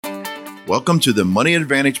Welcome to the Money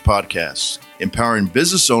Advantage Podcast, empowering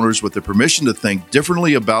business owners with the permission to think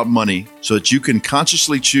differently about money so that you can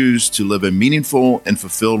consciously choose to live a meaningful and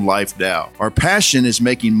fulfilled life now. Our passion is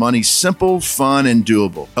making money simple, fun, and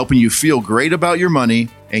doable, helping you feel great about your money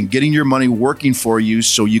and getting your money working for you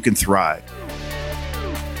so you can thrive.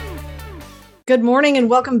 Good morning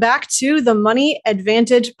and welcome back to the Money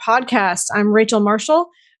Advantage Podcast. I'm Rachel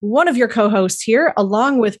Marshall, one of your co-hosts here,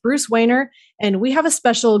 along with Bruce Wayner, and we have a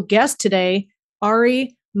special guest today,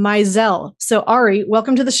 Ari Meisel. So Ari,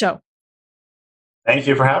 welcome to the show. Thank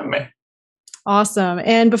you for having me. Awesome.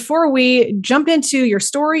 And before we jump into your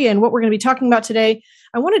story and what we're going to be talking about today,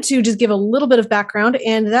 I wanted to just give a little bit of background,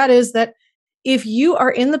 and that is that if you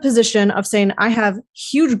are in the position of saying, I have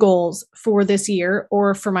huge goals for this year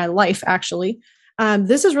or for my life, actually,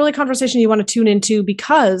 this is really a conversation you want to tune into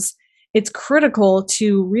because it's critical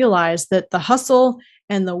to realize that the hustle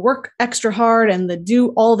and the work extra hard and the do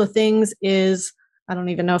all the things is, I don't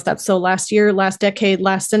even know if that's so last year, last decade,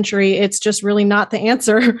 last century. It's just really not the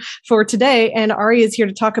answer for today. And Ari is here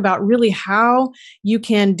to talk about really how you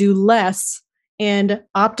can do less and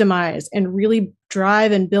optimize and really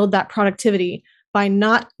drive and build that productivity by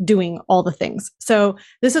not doing all the things. So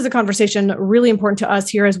this is a conversation really important to us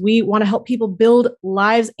here as we want to help people build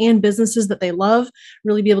lives and businesses that they love,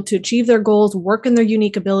 really be able to achieve their goals, work in their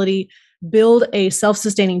unique ability, build a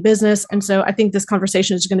self-sustaining business. And so I think this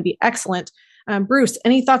conversation is going to be excellent. Bruce,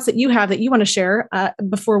 any thoughts that you have that you want to share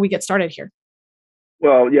before we get started here?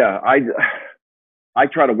 Well, yeah, I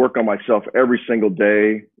try to work on myself every single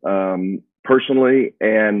day personally,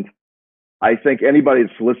 and I think anybody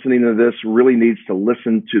that's listening to this really needs to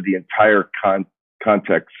listen to the entire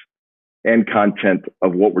context and content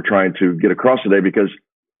of what we're trying to get across today. Because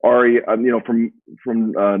Ari,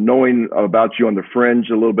 from knowing about you on the Fringe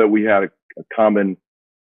a little bit, we had a common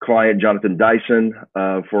client, Jonathan Dyson,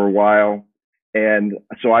 for a while, and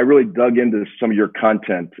so I really dug into some of your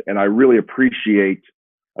content, and I really appreciate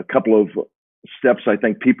a couple of steps I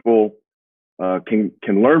think people can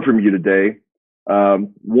learn from you today.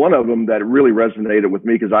 One of them that really resonated with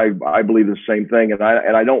me, because I believe the same thing, and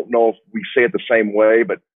I don't know if we say it the same way,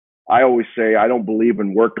 but I always say I don't believe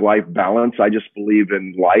in work-life balance. I just believe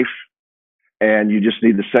in life, and you just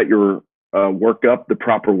need to set your work up the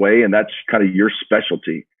proper way, and that's kind of your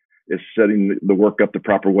specialty, is setting the work up the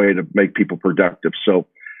proper way to make people productive. So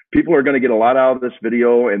people are going to get a lot out of this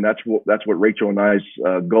video, and that's what Rachel and I's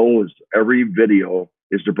goal is. Every video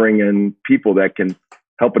is to bring in people that can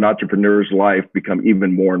help an entrepreneur's life become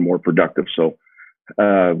even more and more productive. So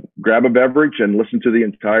grab a beverage and listen to the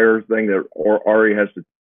entire thing that Ari has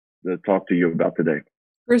to talk to you about today.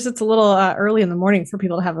 Bruce, it's a little early in the morning for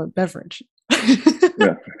people to have a beverage.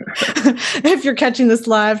 Yeah. If you're catching this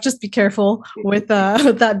live, just be careful with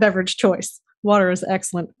that beverage choice. Water is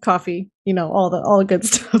excellent. Coffee, all the good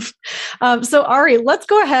stuff. So Ari, let's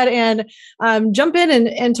go ahead and jump in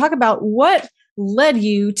and talk about what led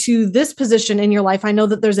you to this position in your life. I know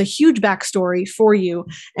that there's a huge backstory for you,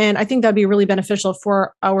 and I think that'd be really beneficial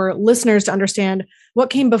for our listeners to understand what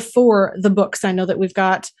came before the books. I know that we've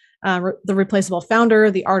got The Replaceable Founder,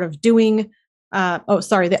 The Art of Doing,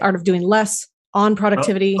 The Art of Doing Less, On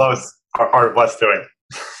Productivity. Close. Art of Less Doing.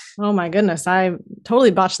 Oh my goodness, I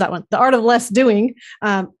totally botched that one. The Art of Less Doing,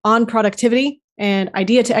 On Productivity, and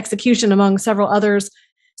Idea to Execution, among several others.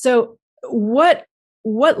 So what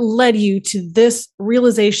led you to this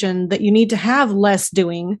realization that you need to have less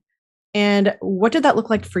doing, and what did that look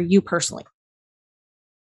like for you personally?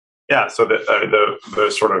 Yeah, so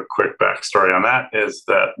the sort of quick backstory on that is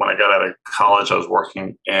that when I got out of college, I was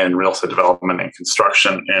working in real estate development and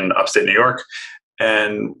construction in upstate New York,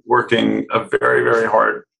 and working a very, very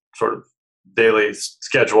hard sort of daily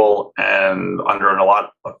schedule and under a lot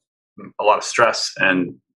of stress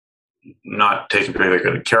and not taking really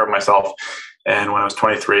good care of myself. And when I was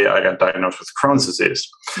 23, I got diagnosed with Crohn's disease.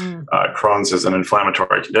 Crohn's is an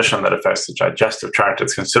inflammatory condition that affects the digestive tract.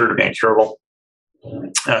 It's considered to be incurable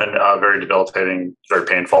and very debilitating, very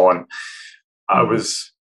painful. And I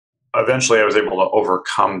was able to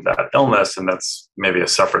overcome that illness, and that's maybe a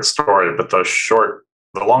separate story. But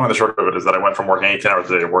the long and the short of it is that I went from working 18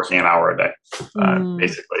 hours a day to working an hour a day,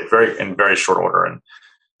 basically, in very short order. And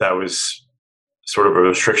that was sort of a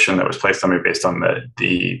restriction that was placed on me based on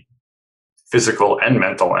the physical and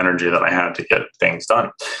mental energy that I had to get things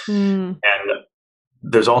done. And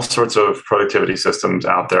there's all sorts of productivity systems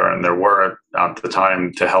out there, and there were at the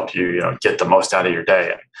time to help you, get the most out of your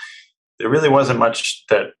day. And there really wasn't much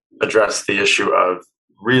that addressed the issue of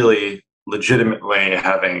really legitimately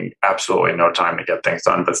having absolutely no time to get things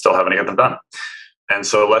done, but still having to get them done. And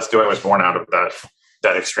so Less Doing was born out of that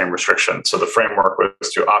that extreme restriction. So the framework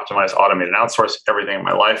was to optimize, automate, and outsource everything in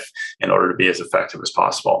my life in order to be as effective as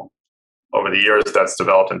possible. Over the years, that's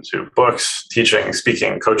developed into books, teaching,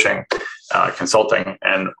 speaking, coaching, consulting,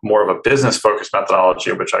 and more of a business-focused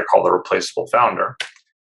methodology, which I call the replaceable founder.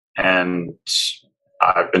 And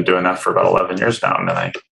I've been doing that for about 11 years now, and then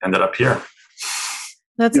I ended up here.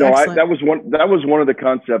 That's excellent. That was one of the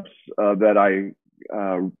concepts that I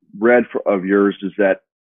read of yours, is that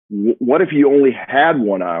what if you only had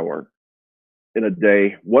 1 hour in a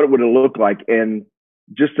day? What would it look like? And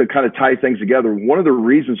just to kind of tie things together, one of the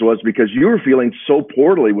reasons was because you were feeling so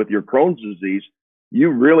poorly with your Crohn's disease, you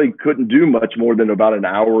really couldn't do much more than about an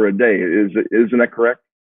hour a day. Isn't that correct?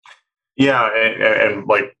 Yeah, and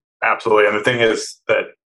like absolutely. And the thing is that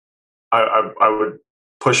I would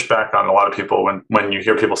push back on a lot of people when you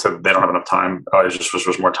hear people say that they don't have enough time. I just wish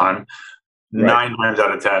there was more time. Right. 9 times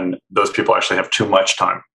out of 10, those people actually have too much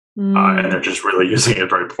time. And they're just really using it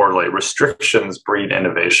very poorly. Restrictions breed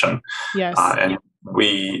innovation. Yes. And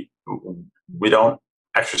we don't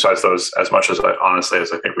exercise those as much as honestly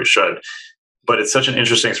as I think we should. But it's such an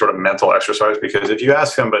interesting sort of mental exercise, because if you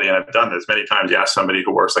ask somebody, and I've done this many times, you ask somebody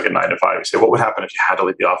who works like a 9 to 5, you say, what would happen if you had to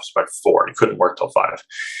leave the office by 4? You couldn't work till 5.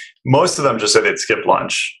 Most of them just say they'd skip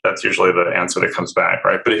lunch. That's usually the answer that comes back,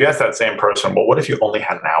 right? But if you ask that same person, well, what if you only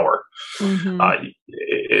had an hour?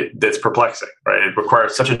 It's perplexing, right? It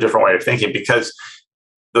requires such a different way of thinking, because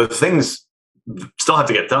the things still have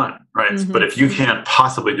to get done, right? But if you can't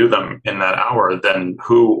possibly do them in that hour, then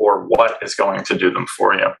who or what is going to do them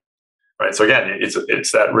for you? Right. So again,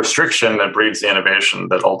 it's that restriction that breeds the innovation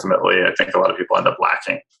that ultimately I think a lot of people end up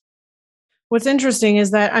lacking. What's interesting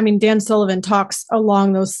is that, I mean, Dan Sullivan talks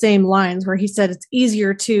along those same lines, where he said it's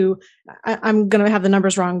easier to, I'm going to have the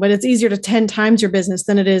numbers wrong, but it's easier to 10 times your business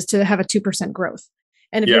than it is to have a 2% growth.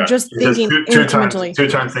 And if you're just thinking incrementally. Two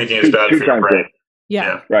times thinking is bad for your brain.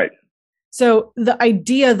 Yeah. Right. So the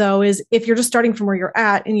idea, though, is if you're just starting from where you're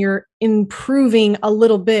at and you're improving a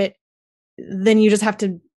little bit, then you just have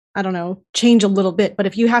to, I don't know, change a little bit. But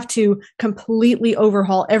if you have to completely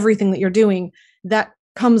overhaul everything that you're doing, that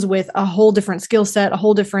comes with a whole different skill set, a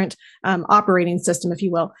whole different operating system, if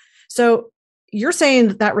you will. So you're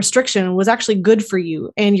saying that restriction was actually good for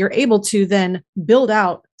you, and you're able to then build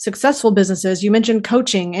out successful businesses. You mentioned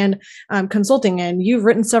coaching and consulting, and you've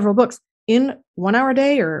written several books in 1 hour a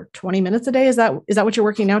day or 20 minutes a day. Is that what you're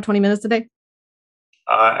working now? 20 minutes a day?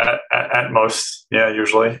 At most, yeah,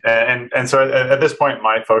 usually. And so at this point,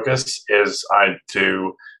 my focus is I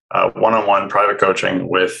do one-on-one private coaching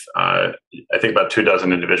with, I think, about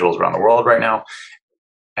 24 individuals around the world right now.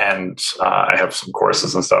 And I have some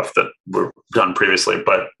courses and stuff that were done previously,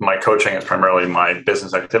 but my coaching is primarily my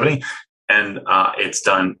business activity, and it's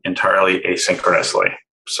done entirely asynchronously.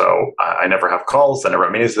 So I never have calls. I never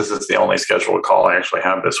have meetings. This is the only scheduled call I actually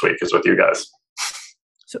have this week is with you guys.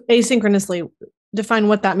 So asynchronously, define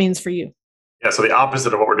what that means for you. Yeah, so the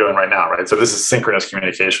opposite of what we're doing right now, right? So this is synchronous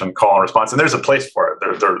communication, call and response, and there's a place for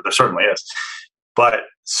it. There certainly is. But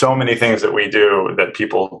so many things that we do, that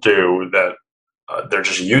people do, that they're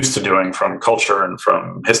just used to doing from culture and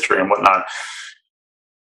from history and whatnot,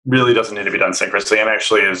 really doesn't need to be done synchronously, and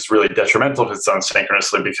actually is really detrimental if it's done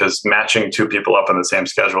synchronously, because matching two people up on the same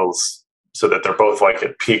schedules so that they're both like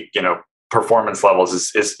at peak, performance levels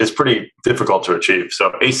is pretty difficult to achieve.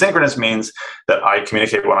 So asynchronous means that I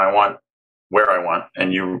communicate when I want, where I want,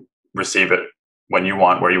 and you receive it when you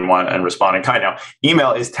want, where you want, and respond in kind. Now,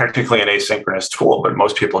 email is technically an asynchronous tool, but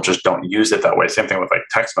most people just don't use it that way. Same thing with like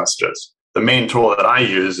text messages. The main tool that I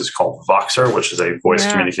use is called Voxer, which is a voice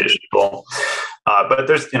communication tool. But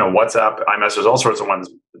there's, WhatsApp, iMessage, all sorts of ones.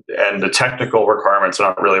 And the technical requirements are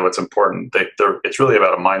not really what's important. It's really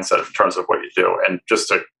about a mindset in terms of what you do. And just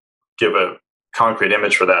to give a concrete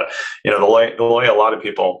image for that, the way a lot of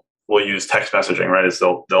people will use text messaging, right, is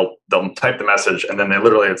they'll type the message, and then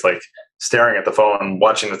it's like staring at the phone,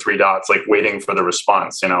 watching the 3 dots, like waiting for the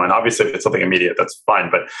response, and obviously if it's something immediate, that's fine.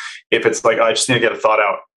 But if it's like, I just need to get a thought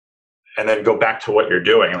out and then go back to what you're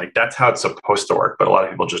doing, like that's how it's supposed to work. But a lot of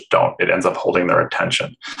people just don't. It ends up holding their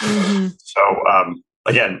attention. So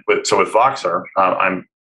again, with Voxer,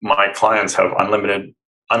 my clients have unlimited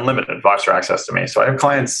Voxer access to me. So I have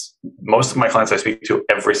clients, most of my clients I speak to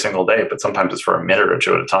every single day, but sometimes it's for a minute or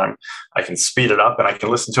two at a time. I can speed it up and I can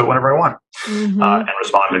listen to it whenever I want and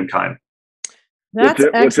respond in kind. That's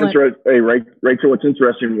excellent. Hey, Rachel, what's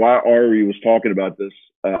interesting, while Ari was talking about this,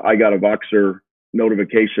 I got a Voxer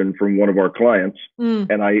notification from one of our clients,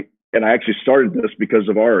 and I actually started this because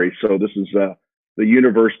of Ari. So this is the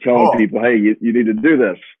universe telling people, hey, you need to do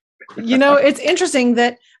this. It's interesting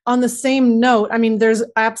that on the same note, I mean, there's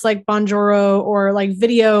apps like Bonjoro or like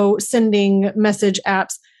video sending message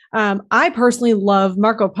apps. I personally love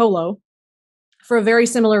Marco Polo for a very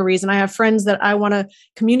similar reason. I have friends that I want to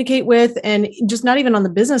communicate with, and just not even on the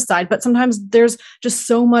business side, but sometimes there's just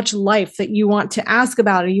so much life that you want to ask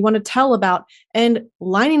about or you want to tell about. And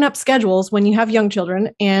lining up schedules when you have young children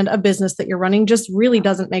and a business that you're running just really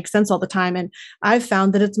doesn't make sense all the time. And I've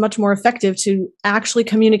found that it's much more effective to actually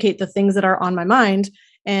communicate the things that are on my mind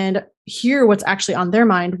and hear what's actually on their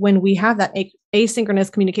mind when we have that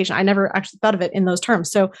asynchronous communication. I never actually thought of it in those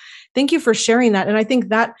terms. So thank you for sharing that. And I think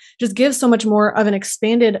that just gives so much more of an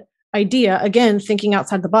expanded idea, again, thinking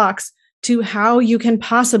outside the box, to how you can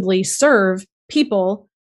possibly serve people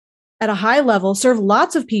at a high level, serve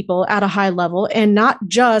lots of people at a high level, and not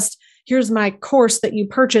just here's my course that you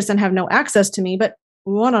purchase and have no access to me, but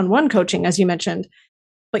one-on-one coaching, as you mentioned.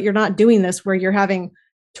 But you're not doing this where you're having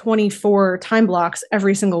 24 time blocks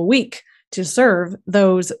every single week to serve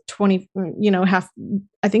those 20,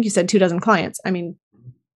 I think you said 24 clients. I mean,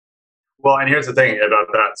 well, and here's the thing about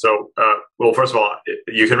that. So, well, first of all,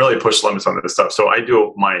 you can really push limits on this stuff. So I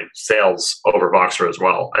do my sales over Voxer as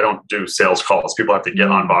well. I don't do sales calls. People have to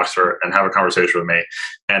get on Voxer and have a conversation with me.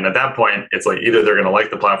 And at that point, it's like either they're going to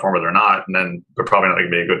like the platform or they're not. And then they're probably not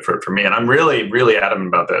going to be a good fit for me. And I'm really, really adamant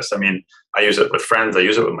about this. I mean, I use it with friends. I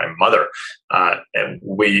use it with my mother. And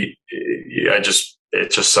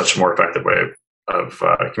it's just such a more effective way of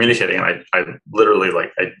communicating. And I literally,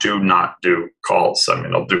 I do not do calls. I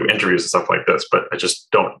mean, I'll do interviews and stuff like this, but I just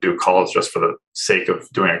don't do calls just for the sake of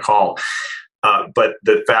doing a call. But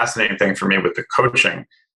the fascinating thing for me with the coaching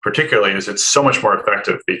particularly is it's so much more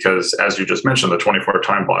effective because, as you just mentioned, the 24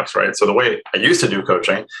 time blocks, right? So the way I used to do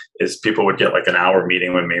coaching is people would get like an hour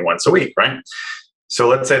meeting with me once a week, right? So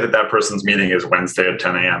let's say that person's meeting is Wednesday at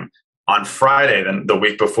 10 a.m. On Friday, then the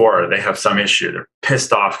week before, they have some issue. They're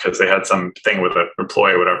pissed off because they had some thing with an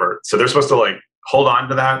employee or whatever. So they're supposed to hold on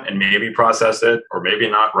to that and maybe process it or maybe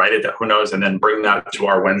not, write it down, who knows, and then bring that to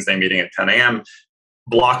our Wednesday meeting at 10 a.m.,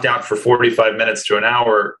 blocked out for 45 minutes to an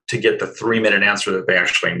hour to get the 3-minute answer that they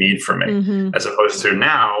actually need from me. As opposed to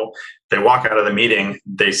now, they walk out of the meeting,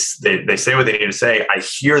 they say what they need to say. I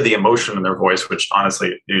hear the emotion in their voice, which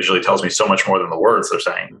honestly usually tells me so much more than the words they're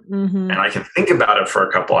saying. And I can think about it for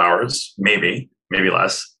a couple hours, maybe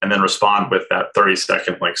less, and then respond with that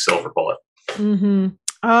 30-second silver bullet.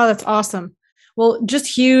 Oh, that's awesome. Well, just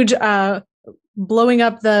huge, blowing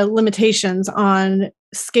up the limitations on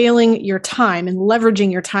scaling your time and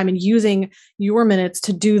leveraging your time and using your minutes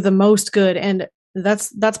to do the most good. And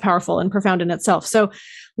that's powerful and profound in itself. So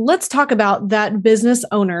let's talk about that business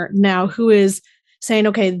owner now who is saying,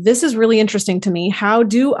 okay, this is really interesting to me. How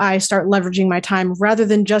do I start leveraging my time rather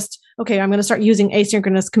than just, okay, I'm going to start using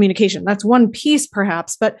asynchronous communication. That's one piece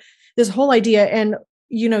perhaps, but this whole idea, and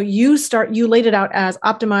you laid it out as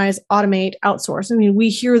optimize, automate, outsource. I mean, we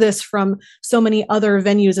hear this from so many other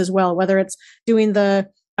venues as well, whether it's doing the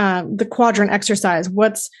quadrant exercise,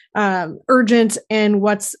 what's urgent and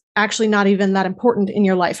what's actually not even that important in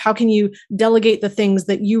your life. How can you delegate the things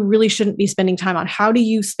that you really shouldn't be spending time on? How do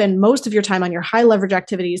you spend most of your time on your high leverage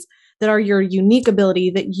activities that are your unique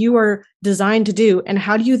ability that you are designed to do? And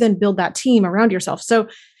how do you then build that team around yourself? So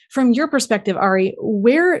from your perspective, Ari,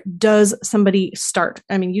 where does somebody start?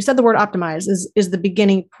 I mean, you said the word optimize is the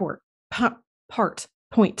beginning point.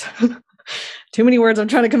 Too many words I'm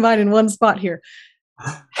trying to combine in one spot here.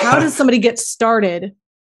 How does somebody get started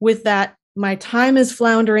with that? My time is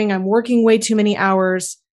floundering. I'm working way too many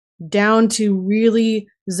hours, down to really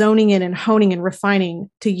zoning in and honing and refining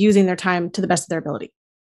to using their time to the best of their ability.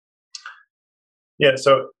 Yeah.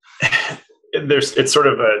 So it's sort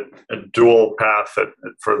of a dual path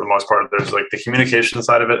for the most part. There's the communication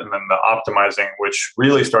side of it, and then the optimizing, which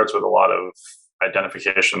really starts with a lot of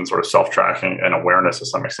identification, sort of self-tracking and awareness to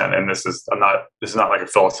some extent. And this is not like a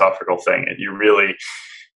philosophical thing.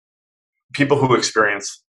 People who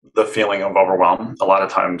experience the feeling of overwhelm, a lot of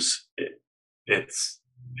times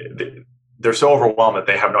they're so overwhelmed that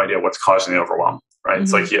they have no idea what's causing the overwhelm. Right?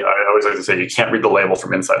 It's I always like to say, you can't read the label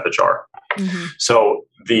from inside the jar. So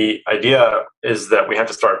the idea is that we have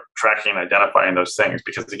to start tracking and identifying those things,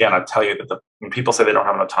 because again, I tell you that when people say they don't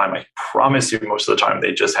have enough time, I promise you most of the time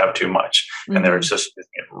they just have too much, and they're just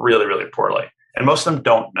using it really, really poorly. And most of them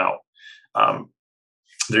don't know.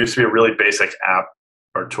 There used to be a really basic app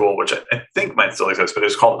or tool, which I think might still exist, but it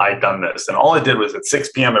was called I Done This. And all it did was at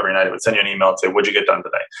 6 p.m. every night, it would send you an email and say, what'd you get done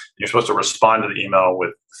today? You're supposed to respond to the email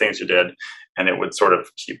with things you did, and it would sort of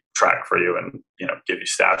keep track for you and give you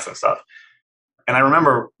stats and stuff. And I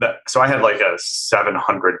remember that, so I had like a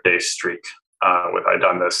 700-day streak with I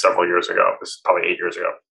Done This several years ago. This is probably 8 years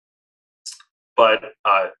ago. But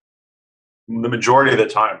the majority of the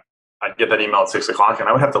time, I'd get that email at 6 o'clock, and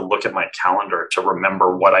I would have to look at my calendar to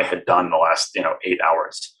remember what I had done the last 8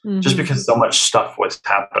 hours, just because so much stuff was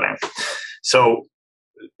happening. So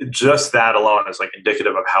just that alone is like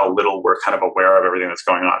indicative of how little we're kind of aware of everything that's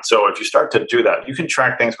going on. So if you start to do that, you can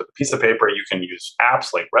track things with a piece of paper. You can use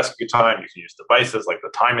apps like Rescue Time. You can use devices like the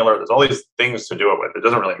Timular. There's all these things to do it with. It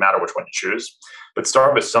doesn't really matter which one you choose, but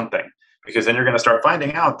start with something, because then you're going to start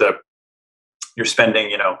finding out that you're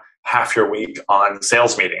spending, half your week on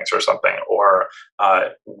sales meetings or something, or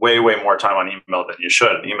way more time on email than you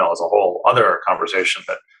should. Email is a whole other conversation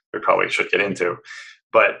that we probably should get into,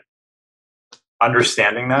 but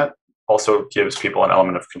understanding that also gives people an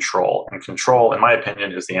element of control, and control, in my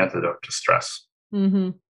opinion, is the antidote to stress.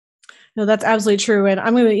 Mm-hmm. No, that's absolutely true. And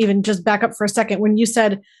I'm going to even just back up for a second. When you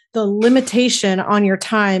said the limitation on your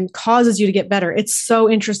time causes you to get better, it's so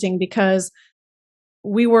interesting, because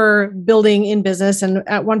we were building in business. And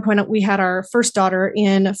at one point we had our first daughter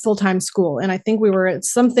in full-time school. And I think we were at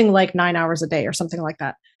something like 9 hours a day or something like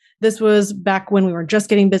that. This was back when we were just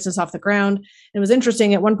getting business off the ground. It was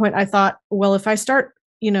interesting. At one point I thought, well, if I start,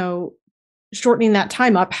 shortening that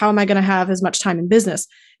time up, how am I going to have as much time in business?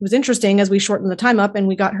 It was interesting, as we shortened the time up and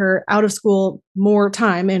we got her out of school more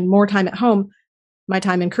time and more time at home, my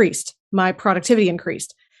time increased, my productivity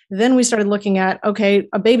increased. Then we started looking at, okay,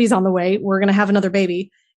 a baby's on the way. We're going to have another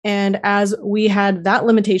baby. And as we had that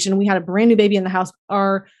limitation, we had a brand new baby in the house.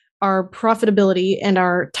 Our profitability and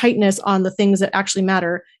our tightness on the things that actually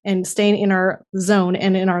matter and staying in our zone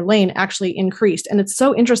and in our lane actually increased. And it's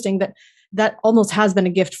so interesting that almost has been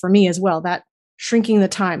a gift for me as well, that shrinking the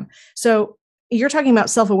time. So you're talking about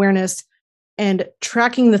self-awareness and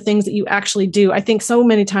tracking the things that you actually do. I think so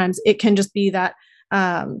many times it can just be that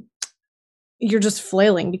you're just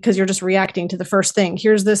flailing because you're just reacting to the first thing.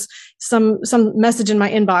 Here's this some message in my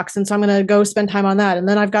inbox, and so I'm going to go spend time on that. And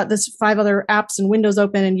then I've got this 5 other apps and windows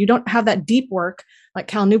open, and you don't have that deep work like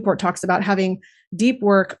Cal Newport talks about, having deep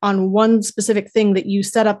work on one specific thing that you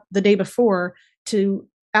set up the day before to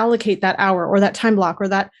allocate that hour or that time block or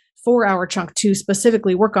that 4-hour chunk to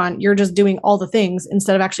specifically work on. You're just doing all the things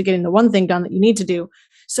instead of actually getting the one thing done that you need to do.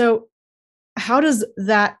 So how does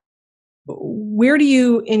that, where do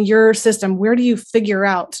you, in your system, where do you figure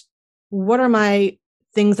out what are my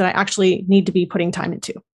things that I actually need to be putting time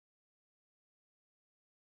into?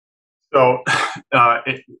 So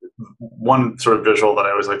one sort of visual that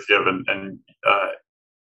I always like to give,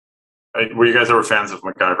 were you guys ever fans of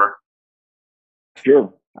MacGyver?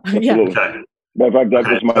 Sure. Yeah. Okay. In fact, that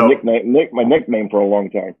was my nickname for a long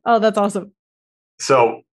time. Oh, that's awesome.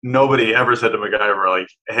 So nobody ever said to MacGyver, like,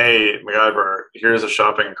 hey, MacGyver, here's a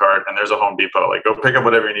shopping cart and there's a Home Depot. Like, go pick up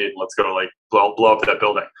whatever you need and let's go, like, blow up that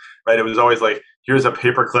building, right? It was always like, here's a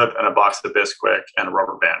paper clip and a box of Bisquick and a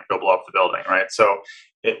rubber band. Go blow up the building, right? So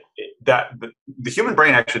the human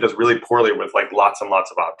brain actually does really poorly with, like, lots and lots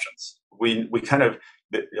of options. We kind of,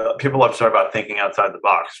 people love to talk about thinking outside the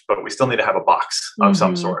box, but we still need to have a box of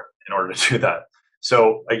some sort in order to do that.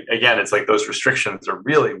 So again, it's like those restrictions are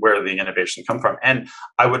really where the innovation come from. And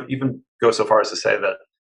I would even go so far as to say that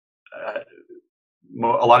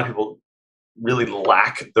a lot of people really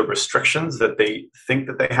lack the restrictions that they think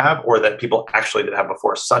that they have, or that people actually did have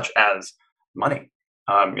before, such as money.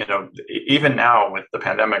 Even now with the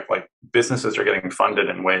pandemic, like, businesses are getting funded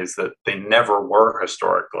in ways that they never were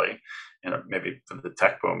historically, maybe for the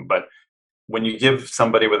tech boom, but when you give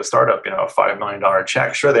somebody with a startup, a $5 million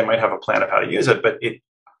check, sure, they might have a plan of how to use it, but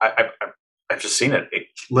I've just seen it. It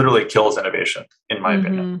literally kills innovation, in my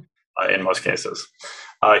opinion, in most cases.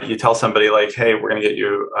 You tell somebody, like, hey, we're going to get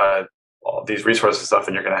you all these resources and stuff,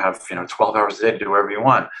 and you're going to have 12 hours a day to do whatever you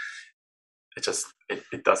want.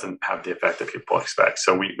 It doesn't have the effect that people expect.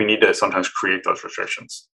 So we need to sometimes create those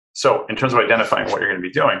restrictions. So in terms of identifying what you're going to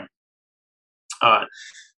be doing,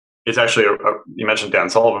 it's actually, you mentioned Dan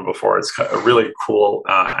Sullivan before. It's a really cool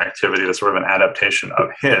activity that's sort of an adaptation of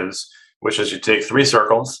his, which is you take 3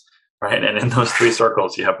 circles, right? And in those 3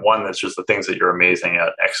 circles, you have one that's just the things that you're amazing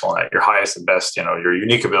at, excellent at, your highest and best, your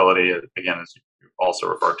unique ability, again, as you also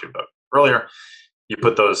referred to but earlier. You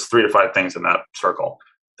put those 3 to 5 things in that circle.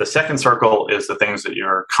 The second circle is the things that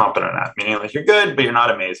you're competent at, meaning like you're good, but you're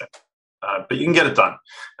not amazing. But you can get it done.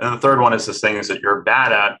 And then the third one is the things that you're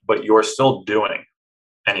bad at, but you're still doing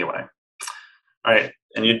anyway. All right.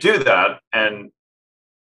 And you do that, and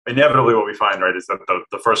inevitably what we find, right, is that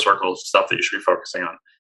the first circle is stuff that you should be focusing on.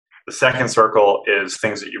 The second circle is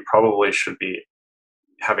things that you probably should be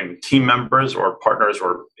having team members or partners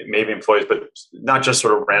or maybe employees, but not just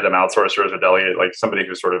sort of random outsourcers or delegate, like somebody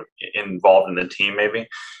who's sort of involved in the team, maybe,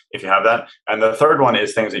 if you have that. And the third one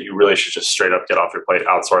is things that you really should just straight up get off your plate,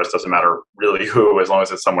 outsource, doesn't matter really who, as long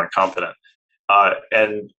as it's someone competent.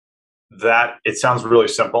 And that, it sounds really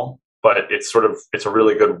simple, but it's a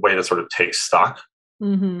really good way to sort of take stock.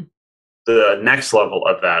 Mm-hmm. The next level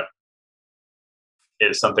of that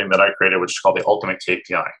is something that I created, which is called the ultimate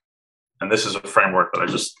KPI. And this is a framework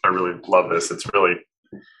that I really love this. It's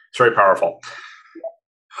very powerful.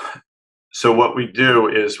 So what we do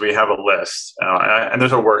is we have a list, and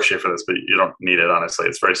there's a worksheet for this, but you don't need it, honestly.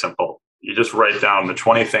 It's very simple. You just write down the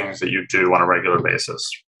 20 things that you do on a regular basis.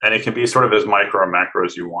 And it can be sort of as micro or macro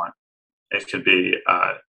as you want. It could be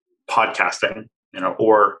podcasting,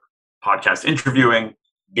 or podcast interviewing,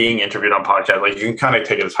 being interviewed on podcast. Like, you can kind of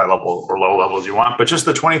take it as high level or low level as you want, but just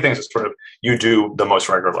the 20 things that sort of you do the most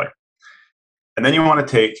regularly. And then you want to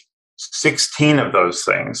take 16 of those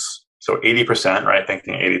things, so 80%, right?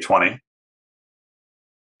 Thinking 80-20,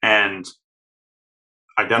 and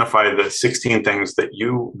identify the 16 things that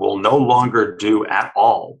you will no longer do at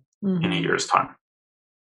all in a year's time.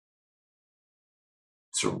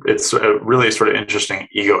 So it's a really sort of interesting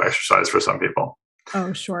ego exercise for some people.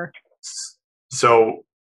 Oh, sure. So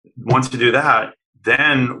once you do that,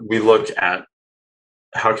 then we look at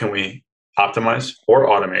how can we optimize or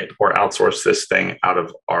automate or outsource this thing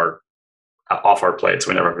off our plates.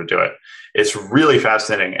 We never have to do it. It's really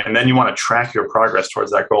fascinating. And then you want to track your progress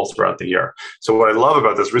towards that goal throughout the year. So what I love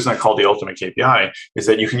about this, the reason I call it the ultimate KPI, is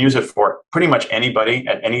that you can use it for pretty much anybody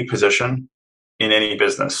at any position in any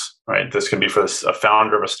business, right? This can be for a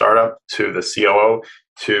founder of a startup, to the COO,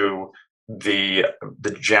 to the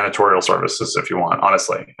janitorial services, if you want,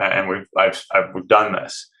 honestly. And we've done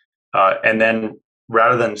this. And then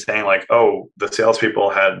rather than saying like, oh, the salespeople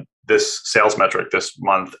had this sales metric this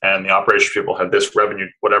month and the operations people had this revenue,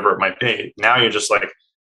 whatever it might be, now you're just like,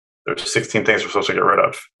 there's 16 things we're supposed to get rid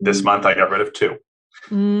of. This month I got rid of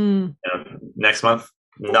 2. Next month,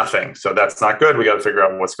 nothing. So that's not good. We got to figure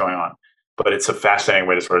out what's going on. But it's a fascinating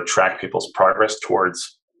way to sort of track people's progress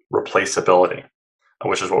towards replaceability,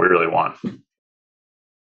 which is what we really want.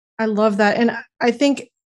 I love that. And I think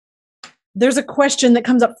there's a question that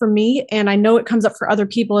comes up for me, and I know it comes up for other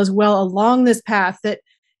people as well along this path, that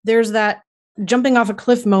there's that jumping off a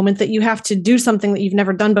cliff moment that you have to do something that you've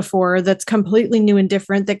never done before, that's completely new and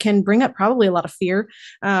different, that can bring up probably a lot of fear.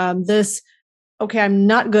 Okay, I'm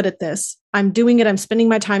not good at this. I'm doing it. I'm spending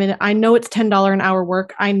my time in it. I know it's $10 an hour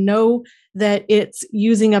work. I know that it's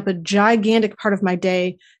using up a gigantic part of my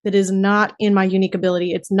day that is not in my unique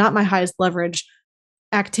ability. It's not my highest leverage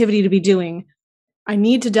activity to be doing. I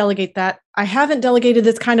need to delegate that. I haven't delegated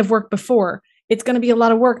this kind of work before. It's going to be a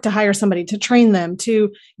lot of work to hire somebody, to train them,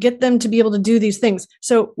 to get them to be able to do these things.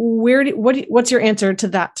 So what's your answer to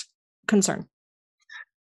that concern?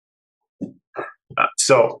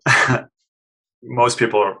 So most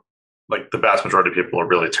people are, like the vast majority of people, are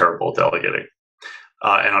really terrible at delegating.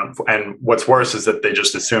 And what's worse is that they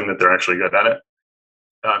just assume that they're actually good at it.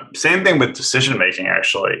 Same thing with decision making,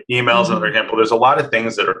 actually. Emails, another example. There's a lot of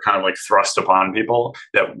things that are kind of like thrust upon people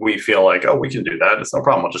that we feel like, oh, we can do that. It's no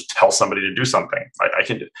problem. I'll just tell somebody to do something. I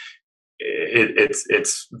can do it.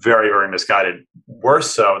 It's very, very misguided.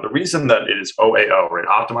 Worse so, the reason that it is OAO, right?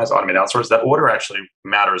 Optimize, automate, outsource, that order actually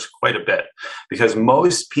matters quite a bit, because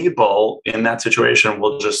most people in that situation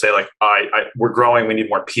will just say like, we're growing, we need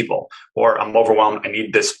more people, or I'm overwhelmed, I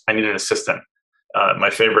need an assistant.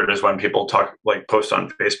 My favorite is when people post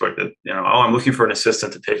on Facebook that, I'm looking for an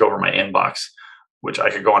assistant to take over my inbox, which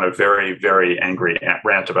I could go on a very, very angry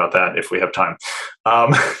rant about that if we have time.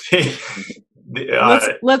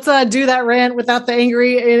 Let's do that rant without the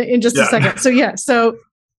angry in just a second.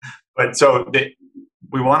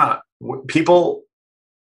 We want to,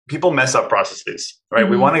 people mess up processes, right?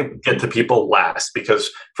 We want to get to people last,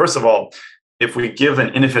 because first of all, if we give an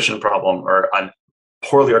inefficient problem or an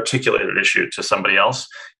poorly articulated issue to somebody else,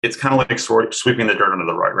 it's kind of like sweeping the dirt under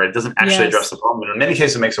the rug, right? It doesn't actually address the problem. And in many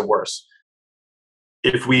cases, it makes it worse.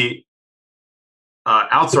 If we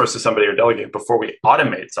outsource to somebody or delegate before we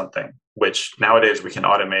automate something, which nowadays we can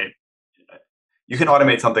automate. You can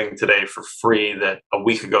automate something today for free that a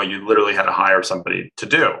week ago you literally had to hire somebody to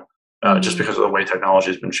do, just because of the way technology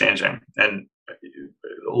has been changing. And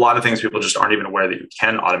a lot of things people just aren't even aware that you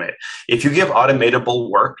can automate. If you give automatable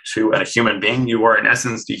work to a human being, you are in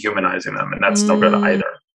essence dehumanizing them, and that's no good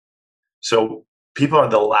either. So people are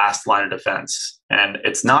the last line of defense. And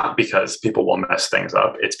it's not because people will mess things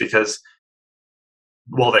up. It's because,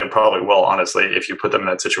 well, they probably will, honestly, if you put them in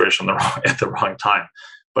that situation at the wrong time.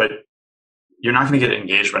 But you're not going to get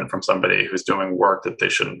engagement from somebody who's doing work that they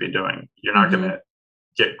shouldn't be doing. You're not going to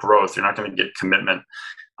get growth. You're not going to get commitment.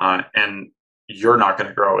 And you're not going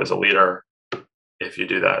to grow as a leader if you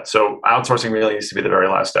do that. So outsourcing really needs to be the very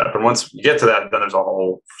last step. And once you get to that, then there's a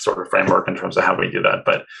whole sort of framework in terms of how we do that.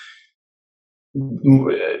 But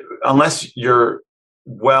unless you're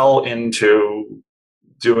well into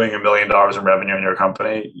doing $1 million in revenue in your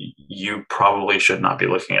company, you probably should not be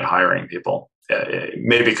looking at hiring people.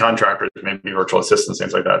 Maybe contractors, maybe virtual assistants,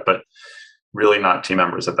 things like that, but really not team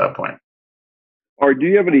members at that point. Or do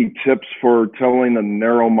you have any tips for telling a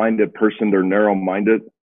narrow-minded person they're narrow-minded?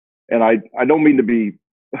 And I don't mean to be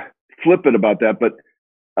flippant about that, but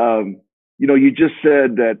you just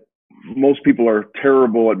said that most people are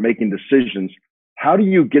terrible at making decisions. How do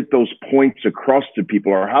you get those points across to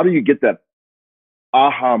people, or how do you get that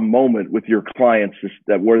aha moment with your clients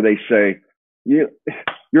that where they say, yeah,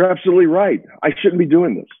 you're absolutely right, I shouldn't be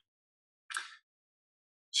doing this?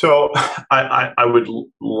 So I would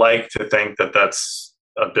like to think that that's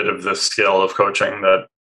a bit of the skill of coaching that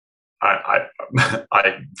I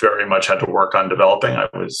very much had to work on developing. I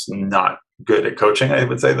was not good at coaching, I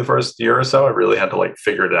would say, the first year or so. I really had to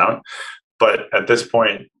figure it out. But at this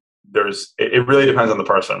point, it really depends on the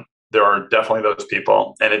person. There are definitely those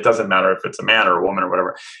people, and it doesn't matter if it's a man or a woman or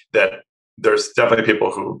whatever, that there's definitely people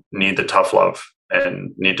who need the tough love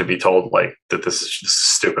and need to be told that this is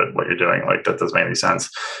just stupid what you're doing, that doesn't make any sense.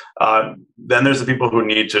 Then there's the people who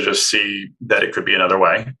need to just see that it could be another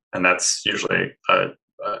way, and that's usually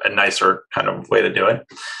a nicer kind of way to do it.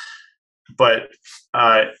 But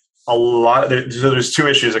there's two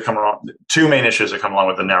main issues that come along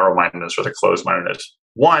with the narrow-mindedness or the closed-mindedness.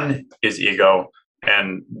 One is ego,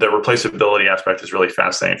 and the replaceability aspect is really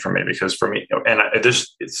fascinating for me, because for me, and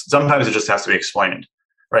sometimes it just has to be explained,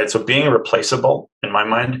 right? So being replaceable, in my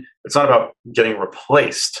mind, it's not about getting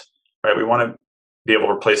replaced, right? We want to be able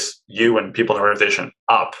to replace you and people in the organization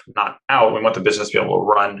up, not out. We want the business to be able to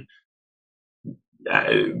run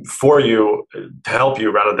for you, to help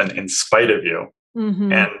you, rather than in spite of you.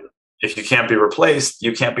 Mm-hmm. And if you can't be replaced,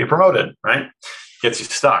 you can't be promoted, right? Gets you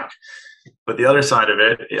stuck. But the other side of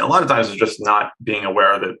it, a lot of times, is just not being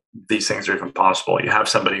aware that these things are even possible. You have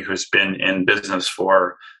somebody who's been in business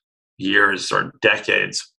for years or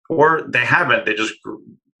decades, or they haven't. They just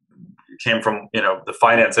came from the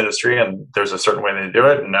finance industry, and there's a certain way they do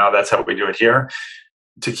it, and now that's how we do it here.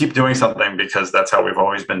 To keep doing something because that's how we've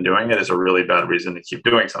always been doing it is a really bad reason to keep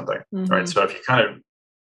doing something, right? So if you kind of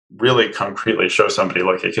really concretely show somebody,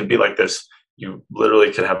 look, it could be like this. You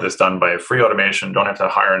literally could have this done by a free automation. Don't have to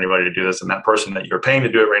hire anybody to do this. And that person that you're paying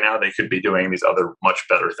to do it right now, they could be doing these other much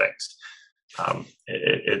better things.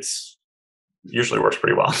 It's usually works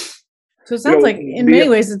pretty well. So it sounds like in many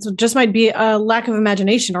ways, it just might be a lack of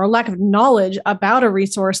imagination or a lack of knowledge about a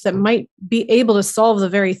resource that might be able to solve the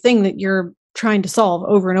very thing that you're trying to solve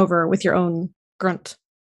over and over with your own grunt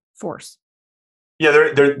force.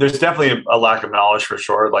 Yeah, there's definitely a lack of knowledge for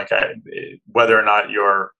sure. Whether or not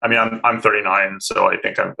I'm 39, so I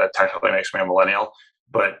think that technically makes me a millennial.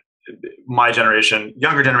 But my generation,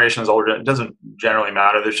 younger generations, older, it doesn't generally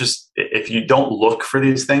matter. There's just, if you don't look for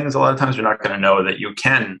these things, a lot of times you're not going to know that you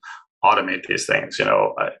can automate these things.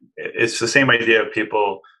 It's the same idea of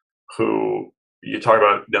people who you talk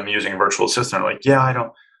about them using a virtual assistant. I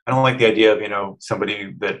don't like the idea of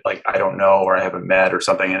somebody that I don't know or I haven't met or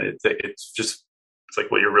something. And it's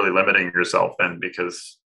well, you're really limiting yourself then,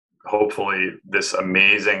 because hopefully this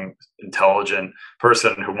amazing, intelligent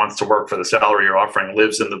person who wants to work for the salary you're offering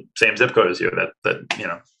lives in the same zip code as you. That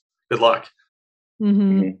good luck.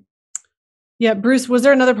 Mm-hmm. Yeah, Bruce, was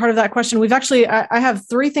there another part of that question? We've actually, I have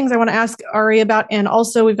 3 things I want to ask Ari about, and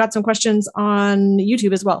also we've got some questions on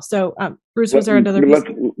YouTube as well. So, Bruce, was there another piece?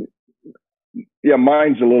 Yeah,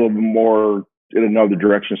 mine's a little bit more in another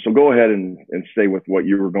direction. So go ahead and stay with what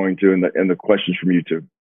you were going to and the questions from YouTube.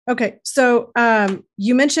 Okay. So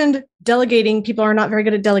you mentioned delegating. People are not very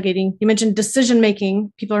good at delegating. You mentioned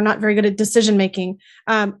decision-making. People are not very good at decision-making.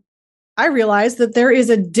 I realize that there is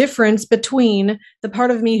a difference between the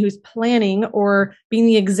part of me who's planning or being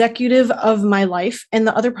the executive of my life and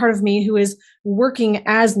the other part of me who is working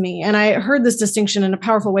as me. And I heard this distinction in a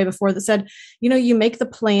powerful way before that said, you make the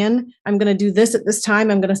plan. I'm going to do this at this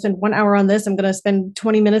time. I'm going to spend 1 hour on this. I'm going to spend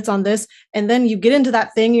 20 minutes on this. And then you get into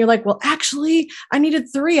that thing. And you're like, well, actually, I needed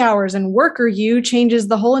 3 hours, and worker you changes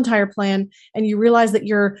the whole entire plan. And you realize that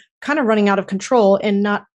you're kind of running out of control and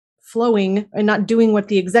not flowing and not doing what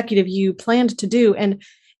the executive you planned to do, and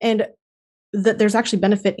that there's actually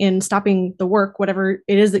benefit in stopping the work, whatever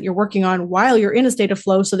it is that you're working on, while you're in a state of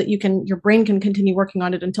flow, so that your brain can continue working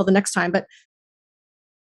on it until the next time. But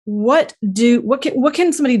what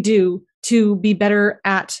can somebody do to be better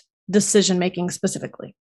at decision making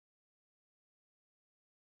specifically?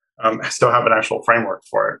 I still have an actual framework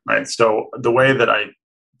for it, right? So the way that I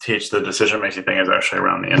teach the decision-making thing is actually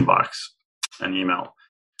around the inbox and email.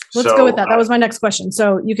 Let's go with that. That was my next question.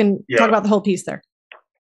 So you can talk about the whole piece there.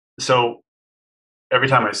 So every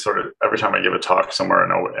time I give a talk somewhere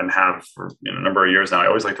and have for a number of years now, I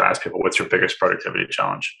always like to ask people, what's your biggest productivity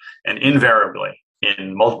challenge? And invariably,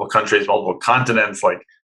 in multiple countries, multiple continents, like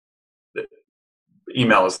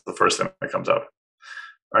email is the first thing that comes up,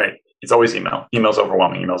 right? It's always email. Email's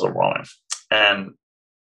overwhelming. And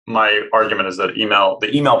my argument is that the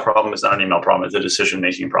email problem is not an email problem. It's a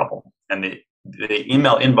decision-making problem. And the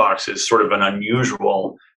email inbox is sort of an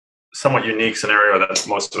unusual, somewhat unique scenario that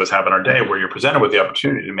most of us have in our day, where you're presented with the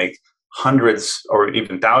opportunity to make hundreds or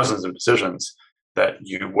even thousands of decisions that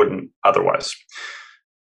you wouldn't otherwise.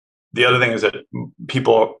 The other thing is that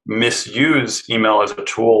people misuse email as a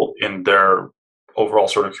tool in their overall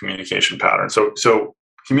sort of communication pattern. So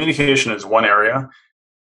communication is one area.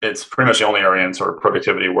 It's pretty much the only area in sort of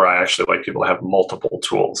productivity where I actually like people to have multiple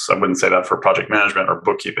tools. I wouldn't say that for project management or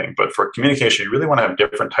bookkeeping, but for communication, you really want to have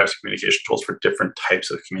different types of communication tools for different types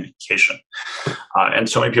of communication. And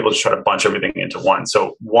so many people just try to bunch everything into one.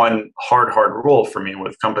 So one hard rule for me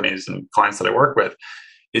with companies and clients that I work with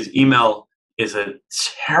is email is a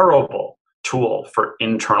terrible tool for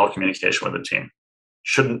internal communication with a team.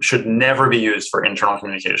 Should never be used for internal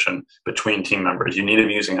communication between team members. You need to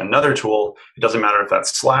be using another tool. It doesn't matter if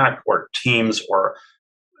that's Slack or Teams or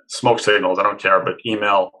smoke signals. I don't care, but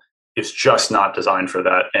email is just not designed for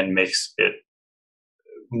that and makes it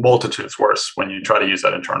multitudes worse when you try to use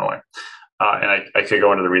that internally. And I could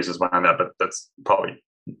go into the reasons behind that, but that's probably,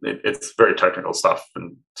 it's very technical stuff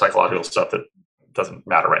and psychological stuff that doesn't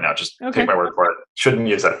matter right now. Just take my word for it. Shouldn't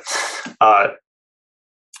use it.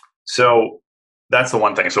 So that's the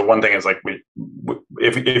one thing. So one thing is like,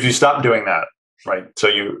 if you stop doing that, right? So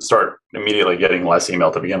you start immediately getting less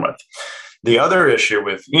email to begin with. The other issue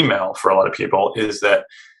with email for a lot of people is that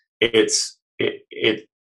it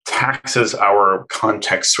taxes our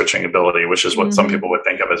context switching ability, which is what some people would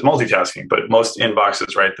think of as multitasking. But most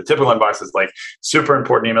inboxes, right? The typical inbox is like super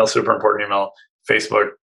important email, Facebook,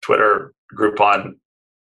 Twitter, Groupon,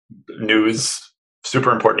 news,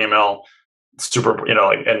 super important email,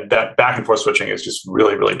 and that back and forth switching is just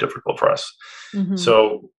really, really difficult for us.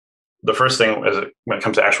 So the first thing when it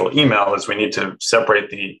comes to actual email is we need to separate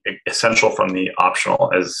the essential from the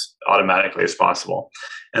optional as automatically as possible.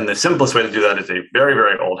 And the simplest way to do that is a very,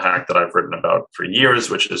 very old hack that I've written about for years,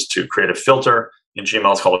 which is to create a filter. In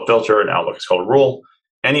Gmail, it's called a filter. In Outlook, it's called a rule.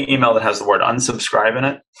 Any email that has the word unsubscribe in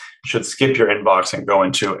it should skip your inbox and go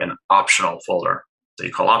into an optional folder that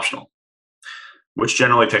you call optional, which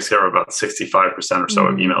generally takes care of about 65% or so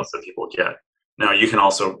of emails that people get. Now, you can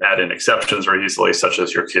also add in exceptions very easily, such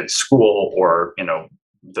as your kid's school or,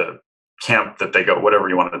 the camp that they go, whatever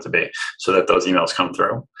you want it to be, so that those emails come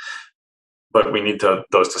through. But we need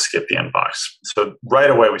those to skip the inbox. So right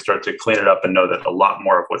away, we start to clean it up and know that a lot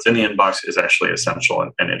more of what's in the inbox is actually essential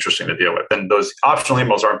and interesting to deal with. And those optional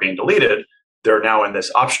emails aren't being deleted. They're now in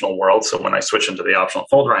this optional world. So when I switch into the optional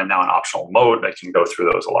folder, I'm now in optional mode. I can go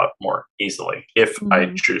through those a lot more easily if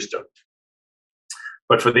I choose to.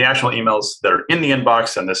 But for the actual emails that are in the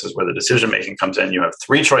inbox, and this is where the decision-making comes in, you have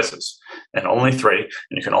 3 choices and only 3, and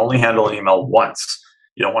you can only handle an email once.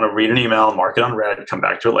 You don't want to read an email, mark it on read, come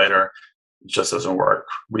back to it later. It just doesn't work.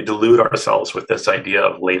 We delude ourselves with this idea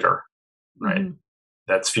of later, right?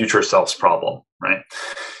 That's future self's problem, right?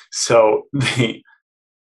 So the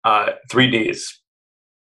 3 Ds.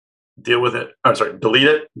 Deal with it. Delete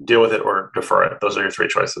it, deal with it, or defer it. Those are your 3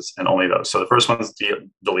 choices, and only those. So the first one is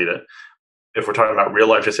delete it. If we're talking about real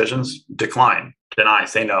life decisions, decline, deny,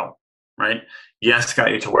 say no, right? Yes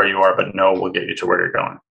got you to where you are, but no will get you to where you're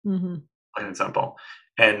going. Plain and simple.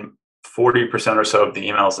 And 40% or so of the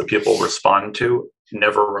emails that people respond to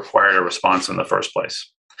never required a response in the first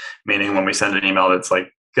place. Meaning when we send an email that's like,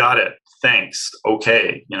 got it, thanks,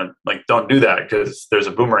 okay, don't do that, because there's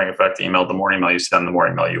a boomerang effect email. The more email you send, the more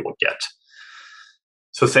email you will get.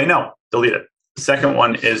 So say no, delete it. Second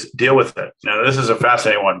one is deal with it. Now, this is a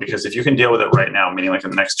fascinating one, because if you can deal with it right now, meaning like in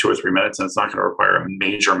the next 2 or 3 minutes, and it's not going to require a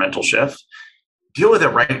major mental shift, deal with it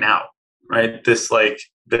right now, right? This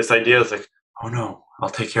idea is like, oh no, I'll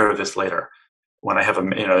take care of this later when I have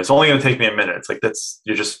it's only going to take me a minute. It's like,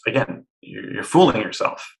 you're fooling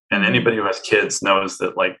yourself. And anybody who has kids knows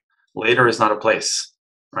that like later is not a place,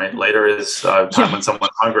 right? Later is time when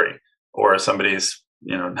someone's hungry or somebody's,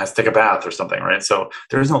 has to take a bath or something, right? So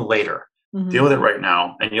there is no later. Deal with it right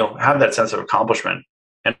now, and you'll have that sense of accomplishment.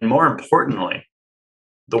 And more importantly,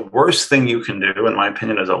 the worst thing you can do, in my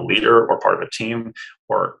opinion, as a leader or part of a team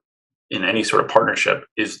or in any sort of partnership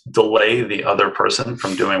is delay the other person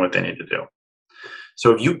from doing what they need to do.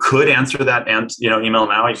 So if you could answer that and email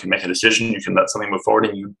now, you can make a decision, you can let something move forward,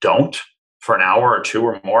 and you don't for an hour or two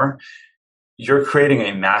or more, you're creating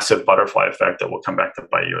a massive butterfly effect that will come back to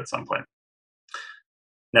bite you at some point.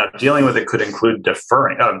 Now, dealing with it could include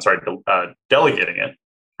delegating it,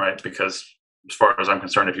 right? Because as far as I'm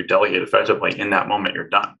concerned, if you delegate effectively in that moment, you're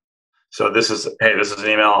done. So this is an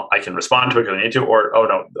email. I can respond to it because I need to, or,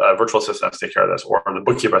 virtual assistant has to take care of this, or the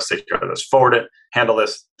bookkeeper has to take care of this, forward it, handle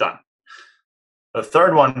this, done. The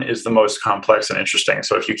third one is the most complex and interesting.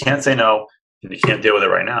 So if you can't say no and you can't deal with it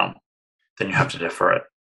right now, then you have to defer it.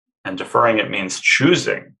 And deferring it means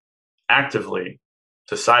choosing, actively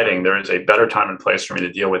deciding there is a better time and place for me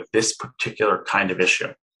to deal with this particular kind of issue,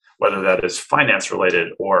 whether that is finance related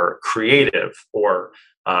or creative or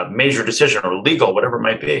major decision or legal, whatever it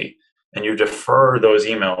might be. And you defer those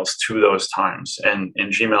emails to those times. And in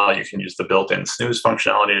Gmail, you can use the built-in snooze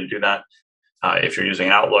functionality to do that. If you're using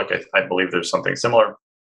Outlook, I believe there's something similar.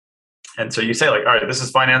 And so you say, like, all right, this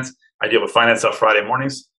is finance. I deal with finance stuff Friday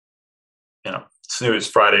mornings. Snooze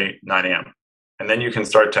Friday, 9 a.m. And then you can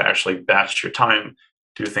start to actually batch your time,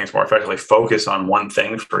 do things more effectively, focus on one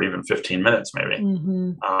thing for even 15 minutes maybe,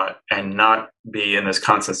 and not be in this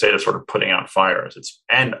constant state of sort of putting out fires.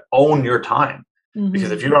 And own your time.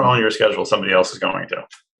 Because if you don't own your schedule, somebody else is going to.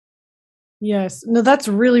 Yes. No, that's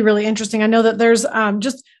really, really interesting. I know that there's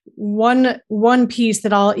just one piece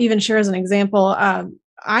that I'll even share as an example.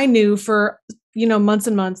 I knew for, months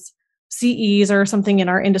and months, CEs or something in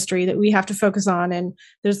our industry that we have to focus on. And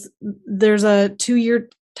there's a 2-year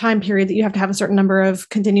time period that you have to have a certain number of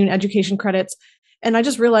continuing education credits. And I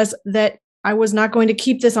just realized that I was not going to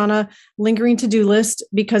keep this on a lingering to-do list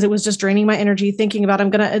because it was just draining my energy thinking about I'm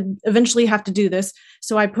going to eventually have to do this.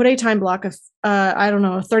 So I put a time block of, a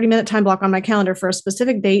 30-minute time block on my calendar for a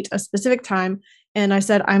specific date, a specific time. And I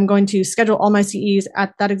said, I'm going to schedule all my CEs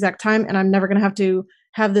at that exact time. And I'm never going to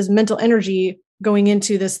have this mental energy going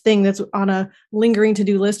into this thing that's on a lingering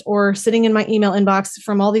to-do list or sitting in my email inbox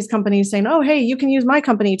from all these companies saying, oh, hey, you can use my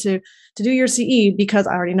company to do your CE because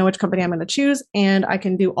I already know which company I'm going to choose and I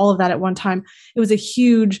can do all of that at one time. It was a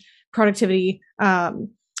huge productivity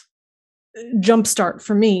jumpstart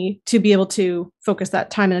for me to be able to focus that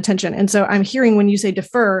time and attention. And so I'm hearing when you say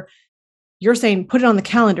defer, you're saying put it on the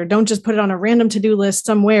calendar. Don't just put it on a random to-do list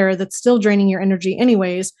somewhere that's still draining your energy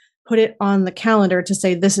anyways. Put it on the calendar to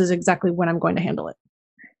say, this is exactly when I'm going to handle it.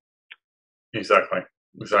 Exactly.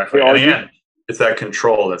 And again, it's that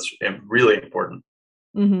control that's really important.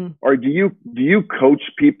 Or do you coach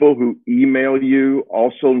people who email you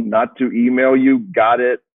also not to email you? Got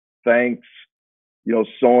it. Thanks. So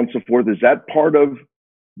on and so forth. Is that part of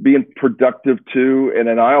being productive too? And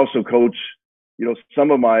then I also coach,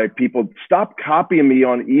 some of my people, stop copying me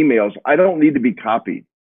on emails. I don't need to be copied.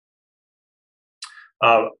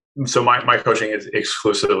 So my coaching is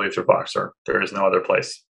exclusively through Voxer. There is no other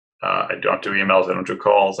place. I don't do emails. I don't do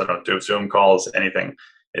calls. I don't do Zoom calls, anything.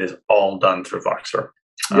 It is all done through Voxer.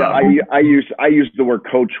 Yeah, I use the word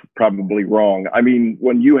coach probably wrong. I mean,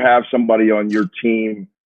 when you have somebody on your team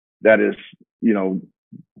that is,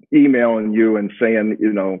 emailing you and saying,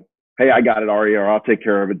 hey, I got it, Ari, or I'll take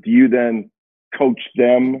care of it. Do you then coach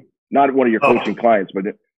them? Not one of your coaching clients, but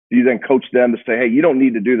do you then coach them to say, hey, you don't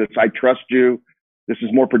need to do this. I trust you. This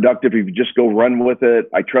is more productive if you just go run with it.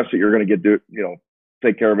 I trust that you're going to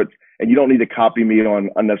take care of it. And you don't need to copy me on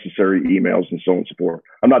unnecessary emails and so on and so forth.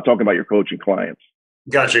 I'm not talking about your coaching clients.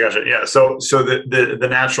 Gotcha. Yeah. So the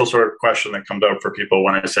natural sort of question that comes up for people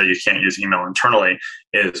when I say you can't use email internally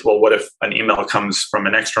is, well, what if an email comes from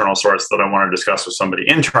an external source that I want to discuss with somebody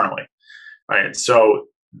internally? Right. So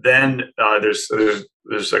then there's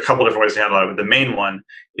a couple different ways to handle it. But the main one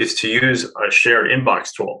is to use a shared inbox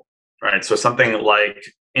tool. Right. So something like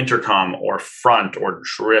Intercom or Front or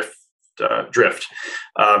Drift.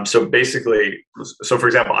 So basically, for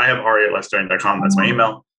example, I have ari@letsdoing.com. That's my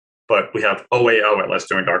email. But we have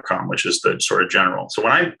OAO@letsdoing.com, which is the sort of general. So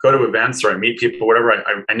when I go to events or I meet people, whatever,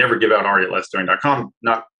 I never give out ari@letsdoing.com,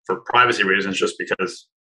 not for privacy reasons, just because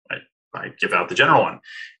I give out the general one.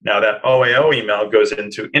 Now that OAO email goes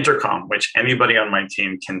into Intercom, which anybody on my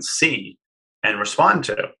team can see and respond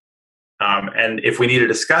to. And if we need to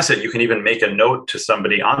discuss it, you can even make a note to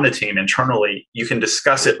somebody on the team internally. You can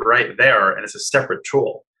discuss it right there, and it's a separate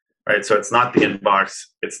tool. Right, so it's not the inbox,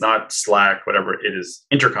 it's not Slack, whatever it is,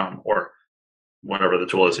 Intercom or whatever the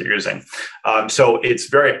tool is you're using. So it's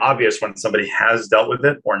very obvious when somebody has dealt with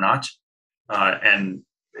it or not, and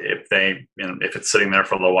if they, if it's sitting there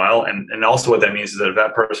for a little while, and also what that means is that if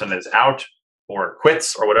that person is out or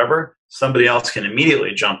quits or whatever, somebody else can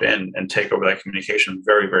immediately jump in and take over that communication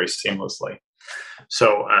very, very seamlessly.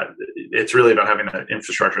 So it's really about having that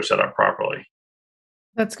infrastructure set up properly.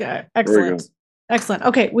 That's good. Excellent. Excellent.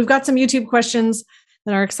 Okay. We've got some YouTube questions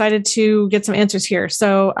that are excited to get some answers here.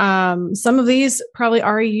 So some of these probably,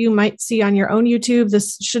 Ari, you might see on your own YouTube.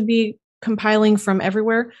 This should be compiling from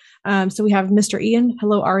everywhere. So we have Mr. Ian.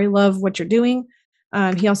 Hello, Ari. Love what you're doing.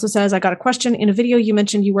 He also says, I got a question. In a video, you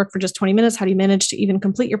mentioned you work for just 20 minutes. How do you manage to even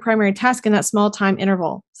complete your primary task in that small time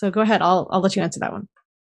interval? So go ahead. I'll let you answer that one.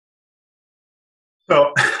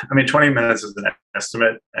 So, 20 minutes is an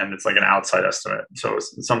estimate, and it's like an outside estimate. So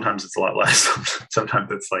sometimes it's a lot less. Sometimes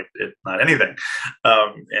it's like not anything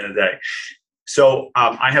in a day. So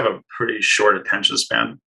I have a pretty short attention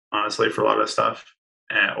span, honestly, for a lot of stuff.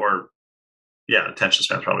 Attention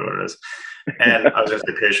span is probably what it is. And I was going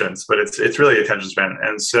to say patience, but it's really attention span.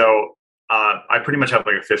 And so I pretty much have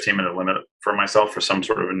like a 15-minute limit for myself for some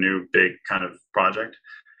sort of a new big kind of project.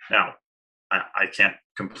 Now, I can't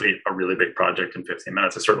complete a really big project in 15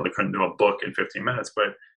 minutes. I certainly couldn't do a book in 15 minutes,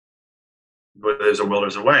 but there's a will,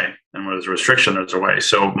 there's a way. And when there's a restriction, there's a way.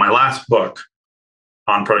 So my last book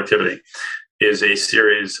on productivity is a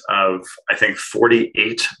series of, I think,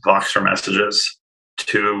 48 Voxer messages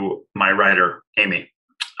to my writer, Amy,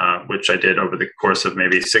 which I did over the course of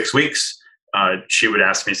maybe 6 weeks. She would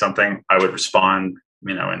ask me something. I would respond,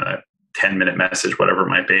 in a 10-minute message, whatever it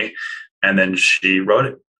might be. And then she wrote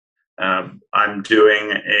it. I'm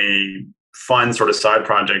doing a fun sort of side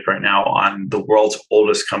project right now on the world's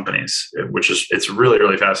oldest companies, it's really,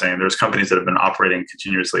 really fascinating. There's companies that have been operating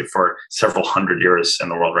continuously for several hundred years in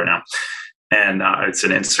the world right now. And it's an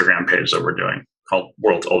Instagram page that we're doing called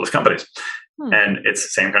World's Oldest Companies. And it's the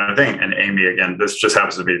same kind of thing. And Amy, again, this just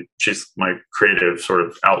happens to be, she's my creative sort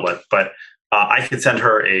of outlet, but I could send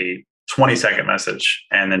her a 20-second message,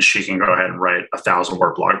 and then she can go ahead and write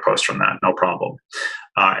 1,000-word blog post from that, no problem.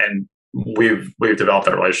 And we've developed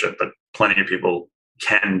that relationship, but plenty of people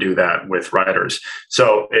can do that with writers.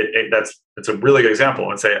 So it's a really good example.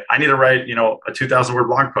 Let's say I need to write, a 2,000-word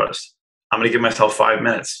blog post. I'm going to give myself 5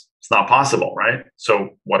 minutes. It's not possible, right?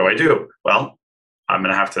 So what do? Well, I'm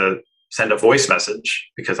going to have to send a voice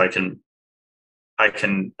message because I can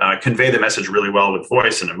convey the message really well with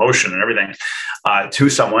voice and emotion and everything to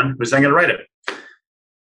someone who's then going to write it.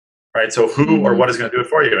 Right. So who or what is going to do it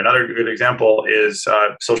for you? Another good example is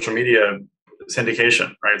social media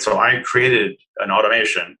syndication. Right. So I created an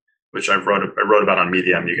automation, which I wrote about on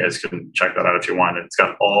Medium. You guys can check that out if you want. It's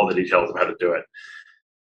got all the details of how to do it.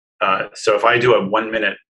 So if I do a 1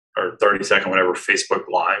 minute or 30-second, whatever, Facebook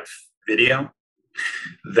Live video,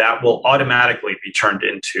 that will automatically be turned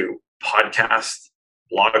into podcast,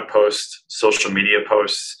 blog posts, social media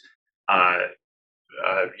posts,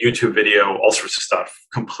 YouTube video, all sorts of stuff,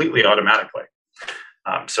 completely automatically.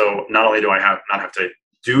 So not only do I not have to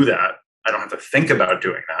do that, I don't have to think about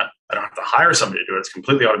doing that. I don't have to hire somebody to do it. It's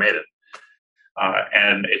completely automated.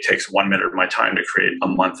 And it takes 1 minute of my time to create a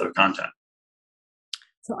month of content.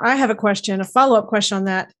 So I have a follow-up question on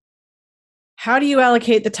that. How do you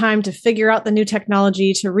allocate the time to figure out the new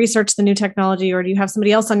technology, to research the new technology, or do you have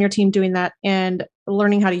somebody else on your team doing that and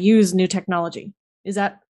learning how to use new technology? Is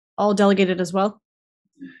that all delegated as well?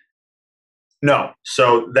 No.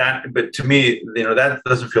 But to me, that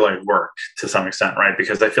doesn't feel like work to some extent, right?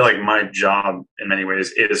 Because I feel like my job in many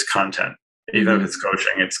ways is content. Even if it's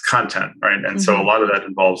coaching, it's content, right? And so a lot of that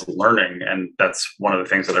involves learning. And that's one of the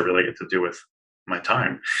things that I really get to do with my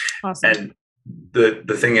time. Awesome. And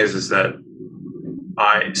the thing is that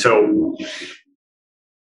I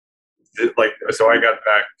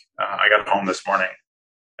got home this morning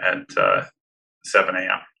at 7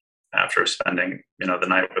 a.m. after spending, the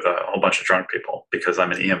night with a whole bunch of drunk people because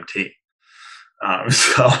I'm an EMT.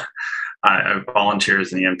 So I volunteer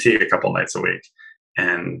as an EMT a couple nights a week.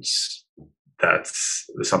 And that's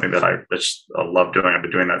something that I just love doing. I've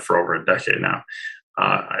been doing that for over a decade now.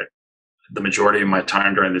 The majority of my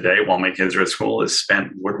time during the day while my kids are at school is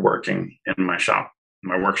spent woodworking in my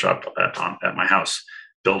workshop at my house,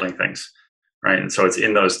 building things, right? And so it's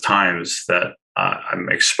in those times that I'm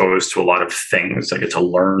exposed to a lot of things. I get to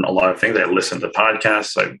learn a lot of things. I listen to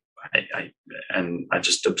podcasts. I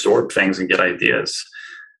just absorb things and get ideas.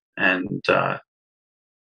 And a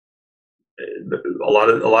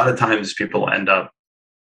lot of times people end up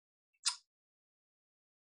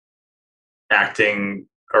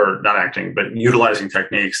utilizing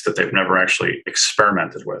techniques that they've never actually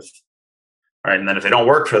experimented with. Right. And then if they don't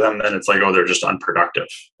work for them, then it's like, oh, they're just unproductive.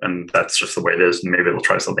 And that's just the way it is. And maybe they'll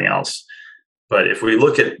try something else. But if we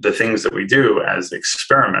look at the things that we do as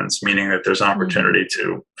experiments, meaning that there's an opportunity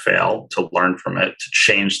to fail, to learn from it, to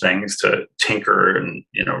change things, to tinker and,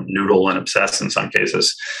 noodle and obsess in some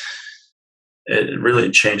cases, it really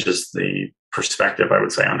changes the perspective, I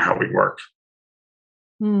would say, on how we work.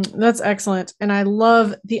 That's excellent. And I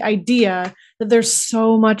love the idea that there's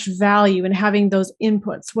so much value in having those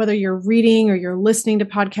inputs, whether you're reading or you're listening to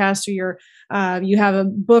podcasts or you have a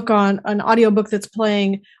book on an audiobook that's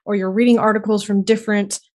playing, or you're reading articles from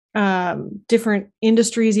different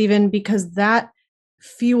industries, even, because that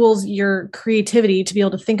fuels your creativity to be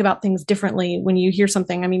able to think about things differently when you hear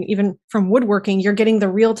something. I mean, even from woodworking, you're getting the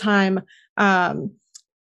real-time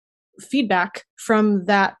feedback from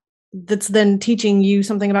that's then teaching you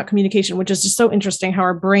something about communication, which is just so interesting how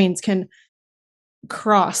our brains can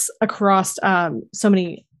cross across so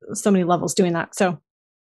many levels doing that. So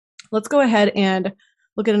let's go ahead and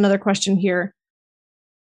look at another question here.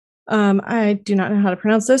 I do not know how to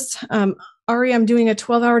pronounce this. Ari, I'm doing a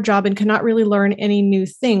 12-hour job and cannot really learn any new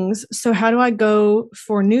things. So how do I go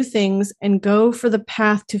for new things and go for the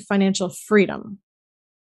path to financial freedom?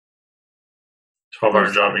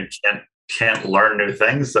 12-hour job and can't learn new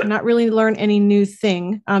things. Not really learn any new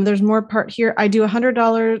thing. There's more part here. I do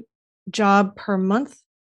 $100 job per month.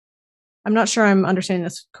 I'm not sure I'm understanding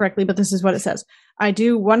this correctly, but this is what it says. I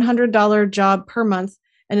do $100 job per month,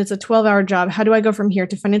 and it's a 12-hour job. How do I go from here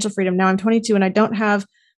to financial freedom? Now I'm 22 and I don't have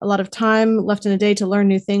a lot of time left in a day to learn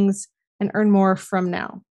new things and earn more from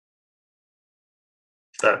now.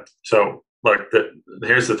 So look,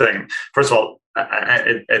 here's the thing. First of all,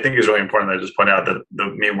 I think it's really important that I just point out that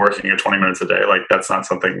me working at 20 minutes a day, like, that's not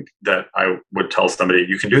something that I would tell somebody,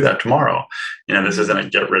 you can do that tomorrow. This isn't a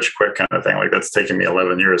get rich quick kind of thing. Like, that's taken me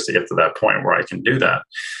 11 years to get to that point where I can do that.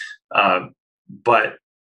 But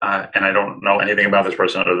and I don't know anything about this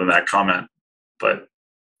person other than that comment, but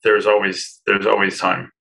there's always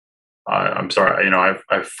time. I'm sorry, I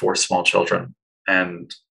have 4 small children,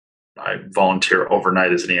 and I volunteer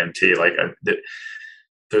overnight as an EMT. Like,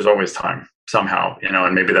 there's always time somehow,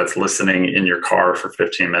 and maybe that's listening in your car for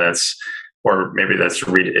 15 minutes, or maybe that's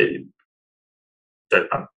reading. There's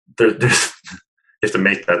you have to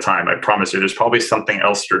make that time. I promise you, there's probably something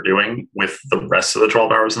else you're doing with the rest of the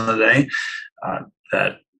 12 hours in the day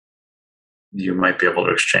that you might be able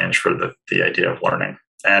to exchange for the idea of learning.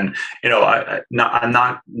 And, I'm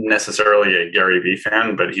not necessarily a Gary Vee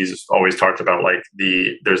fan, but he's always talked about, like,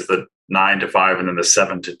 there's the 9 to 5 and then the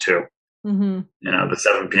 7 to 2. Mm-hmm. The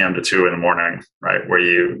 7 p.m. to 2 in the morning, right? Where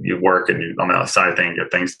you work and you on the side thing,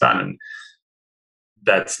 get things done. And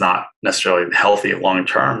that's not necessarily healthy long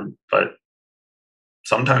term, but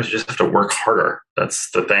sometimes you just have to work harder.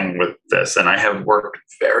 That's the thing with this. And I have worked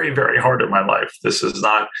very, very hard in my life. This is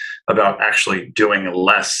not about actually doing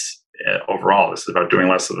less overall. This is about doing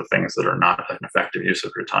less of the things that are not an effective use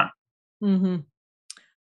of your time. Mm-hmm.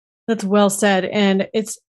 That's well said. And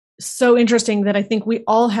it's so interesting that I think we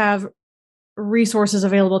all have resources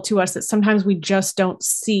available to us that sometimes we just don't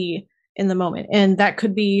see in the moment. And that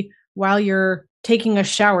could be while you're taking a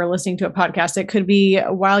shower, listening to a podcast. It could be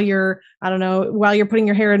while you're putting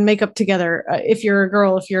your hair and makeup together. If you're a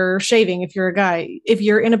girl, if you're shaving, if you're a guy, if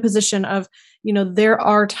you're in a position of, there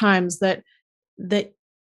are times that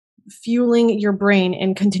fueling your brain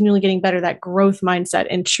and continually getting better, that growth mindset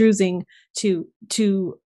and choosing to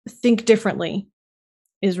think differently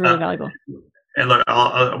is really valuable. And look,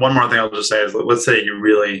 one more thing I'll just say is, let's say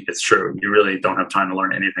it's true, you really don't have time to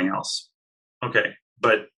learn anything else. Okay.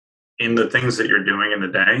 But in the things that you're doing in the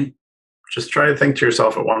day, just try to think to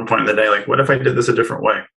yourself at one point in the day, like, what if I did this a different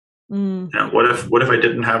way? What if I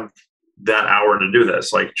didn't have that hour to do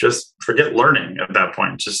this? Like, just forget learning at that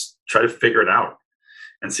point. Just try to figure it out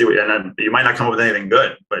and see and you might not come up with anything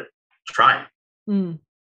good, but try.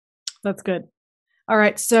 That's good. All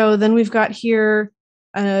right. So then we've got here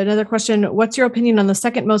another question. What's your opinion on the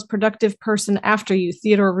second most productive person after you,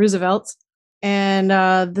 Theodore Roosevelt? And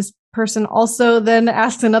this person also then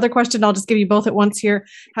asks another question. I'll just give you both at once here.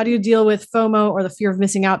 How do you deal with FOMO, or the fear of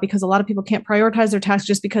missing out? Because a lot of people can't prioritize their tasks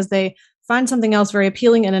just because they find something else very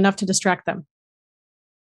appealing and enough to distract them.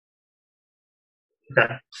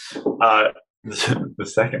 Okay. The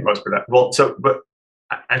second most productive. Well, but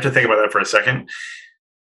I have to think about that for a second.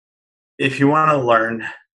 If you want to learn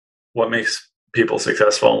what makes people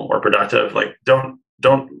successful or productive, like, don't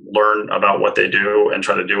learn about what they do and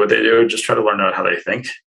try to do what they do. Just try to learn about how they think,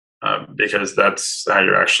 because that's how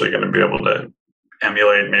you're actually going to be able to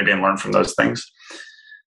emulate maybe and learn from those things.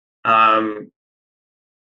 The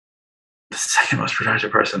second most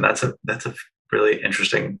productive person, that's a really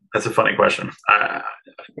interesting, that's a funny question.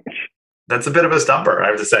 that's a bit of a stumper, I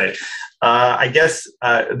have to say. I guess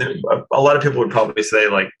a lot of people would probably say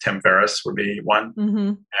like Tim Ferriss would be one.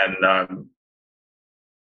 Mm-hmm. And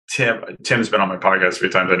Tim's been on my podcast a few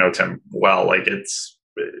times. I know Tim well. Like it's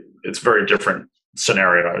very different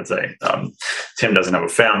scenario, I would say. Tim doesn't have a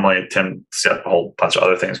family. Tim's got a whole bunch of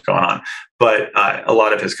other things going on, but a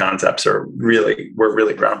lot of his concepts were really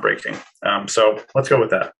groundbreaking. So let's go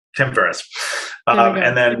with that, Tim Ferriss.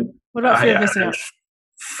 And then what about fear of missing out?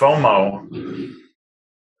 FOMO.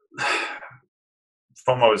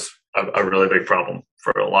 FOMO is a really big problem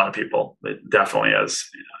for a lot of people. It definitely is.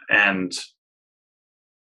 And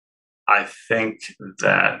I think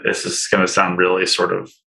that this is going to sound really sort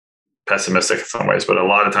of pessimistic in some ways, but a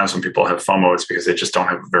lot of times when people have FOMO, it's because they just don't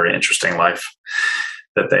have a very interesting life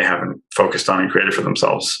that they haven't focused on and created for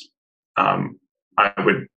themselves.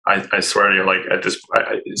 I swear to you, like at this,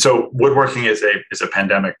 so woodworking is a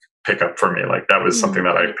pandemic pickup for me. Like that was something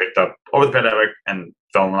that I picked up over the pandemic and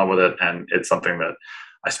fell in love with it. And it's something that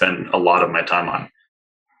I spend a lot of my time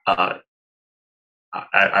on.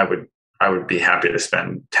 I would be happy to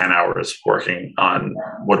spend 10 hours working on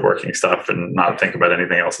woodworking stuff and not think about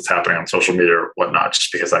anything else that's happening on social media or whatnot,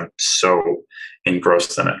 just because I'm so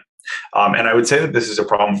engrossed in it. And I would say that this is a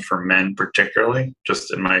problem for men, particularly,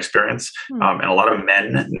 just in my experience. And a lot of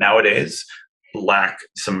men nowadays lack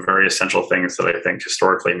some very essential things that I think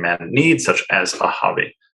historically men need, such as a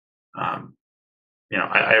hobby. I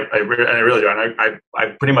really do. And I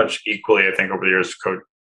pretty much equally, I think, over the years,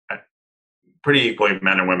 pretty equally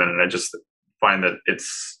men and women. And I just find that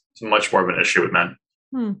it's much more of an issue with men.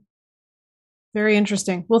 Very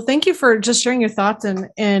interesting. Well, thank you for just sharing your thoughts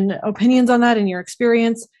and opinions on that and your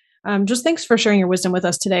experience. Just thanks for sharing your wisdom with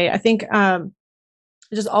us today. I think it's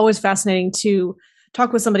just always fascinating to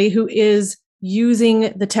talk with somebody who is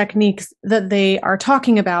using the techniques that they are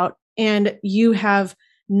talking about. And you have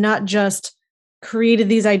not just created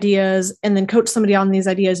these ideas and then coached somebody on these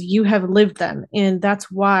ideas, you have lived them. And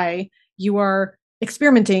that's why you are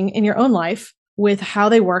experimenting in your own life with how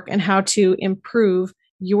they work and how to improve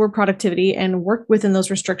your productivity and work within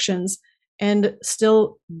those restrictions and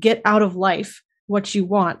still get out of life what you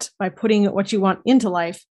want by putting what you want into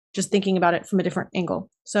life, just thinking about it from a different angle.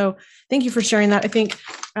 So thank you for sharing that. I think,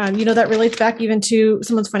 that relates back even to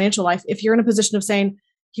someone's financial life. If you're in a position of saying,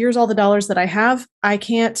 here's all the dollars that I have, I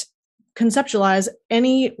can't conceptualize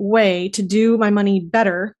any way to do my money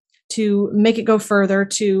better, to make it go further,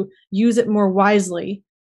 to use it more wisely,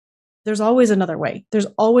 there's always another way. There's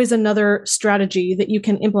always another strategy that you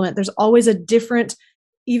can implement. There's always a different,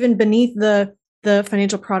 even beneath the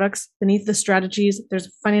financial products, beneath the strategies, there's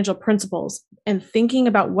financial principles, and thinking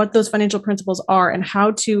about what those financial principles are and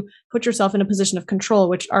how to put yourself in a position of control,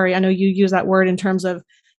 which, Ari, I know you use that word in terms of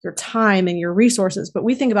your time and your resources, but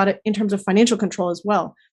we think about it in terms of financial control as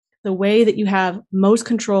well. The way that you have most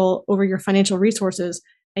control over your financial resources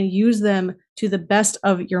and use them to the best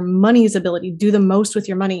of your money's ability, do the most with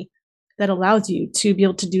your money, that allows you to be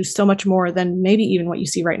able to do so much more than maybe even what you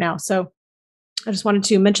see right now. So I just wanted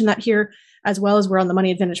to mention that here, as well as we're on the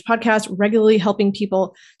Money Advantage podcast, regularly helping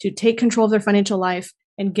people to take control of their financial life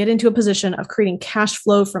and get into a position of creating cash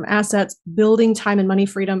flow from assets, building time and money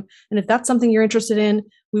freedom. And if that's something you're interested in,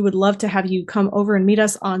 we would love to have you come over and meet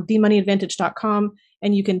us on themoneyadvantage.com,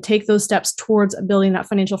 and you can take those steps towards building that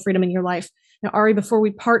financial freedom in your life. Now, Ari, before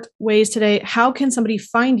we part ways today, how can somebody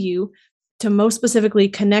find you to most specifically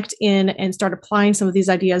connect in and start applying some of these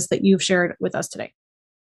ideas that you've shared with us today?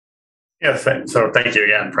 Yeah, so thank you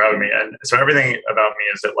again for having me. And so everything about me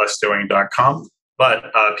is at lessdoing.com,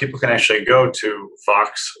 but people can actually go to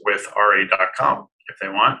voxwithari.com if they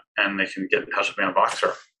want, and they can get in touch with me on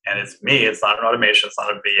Voxer. And it's me. It's not an automation. It's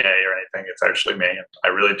not a VA or anything. It's actually me. And I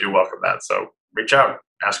really do welcome that. So reach out,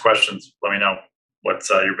 ask questions. Let me know what's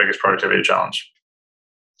your biggest productivity challenge.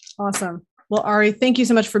 Awesome. Well, Ari, thank you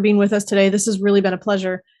so much for being with us today. This has really been a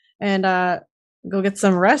pleasure. And go get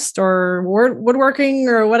some rest or woodworking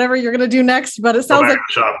or whatever you're going to do next. But it sounds like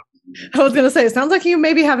I was going to say, it sounds like you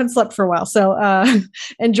maybe haven't slept for a while. So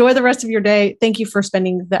enjoy the rest of your day. Thank you for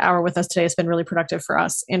spending the hour with us today. It's been really productive for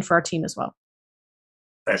us and for our team as well.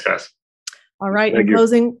 Thanks, guys. All right. In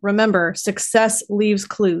closing, remember, success leaves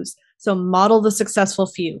clues. So model the successful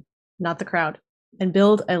few, not the crowd, and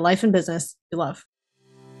build a life and business you love.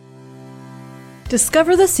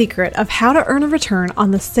 Discover the secret of how to earn a return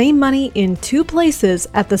on the same money in two places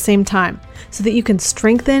at the same time so that you can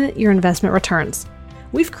strengthen your investment returns.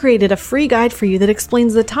 We've created a free guide for you that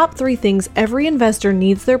explains the top 3 things every investor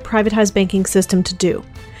needs their privatized banking system to do.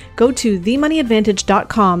 Go to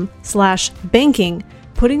themoneyadvantage.com/banking,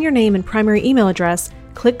 put in your name and primary email address,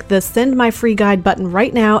 click the Send My Free Guide button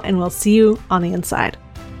right now, and we'll see you on the inside.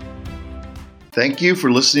 Thank you for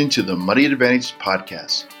listening to the Money Advantage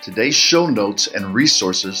podcast. Today's show notes and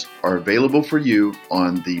resources are available for you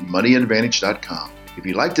on themoneyadvantage.com. If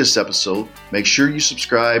you like this episode, make sure you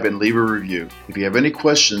subscribe and leave a review. If you have any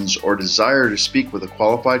questions or desire to speak with a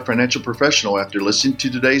qualified financial professional after listening to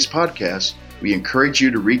today's podcast, we encourage you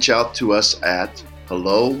to reach out to us at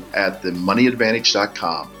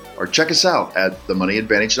hello@themoneyadvantage.com or check us out at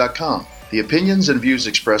themoneyadvantage.com. The opinions and views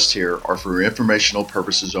expressed here are for informational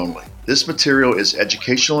purposes only. This material is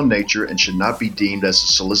educational in nature and should not be deemed as a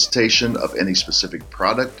solicitation of any specific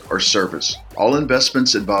product or service. All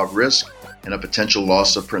investments involve risk and a potential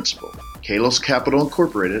loss of principal. Kalos Capital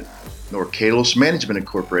Incorporated nor Kalos Management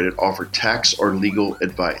Incorporated offer tax or legal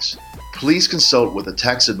advice. Please consult with a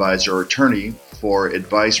tax advisor or attorney for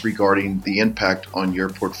advice regarding the impact on your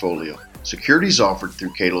portfolio. Securities offered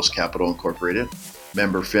through Kalos Capital Incorporated,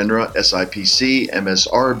 member FINRA, SIPC,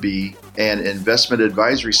 MSRB, and investment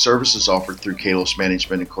advisory services offered through Kalos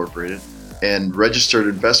Management Incorporated, and registered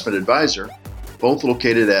investment advisor, both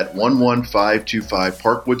located at 11525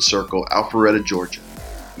 Parkwood Circle, Alpharetta, Georgia.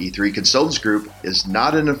 E3 Consultants Group is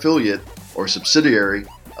not an affiliate or subsidiary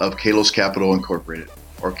of Kalos Capital Incorporated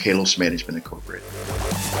or Kalos Management Incorporated.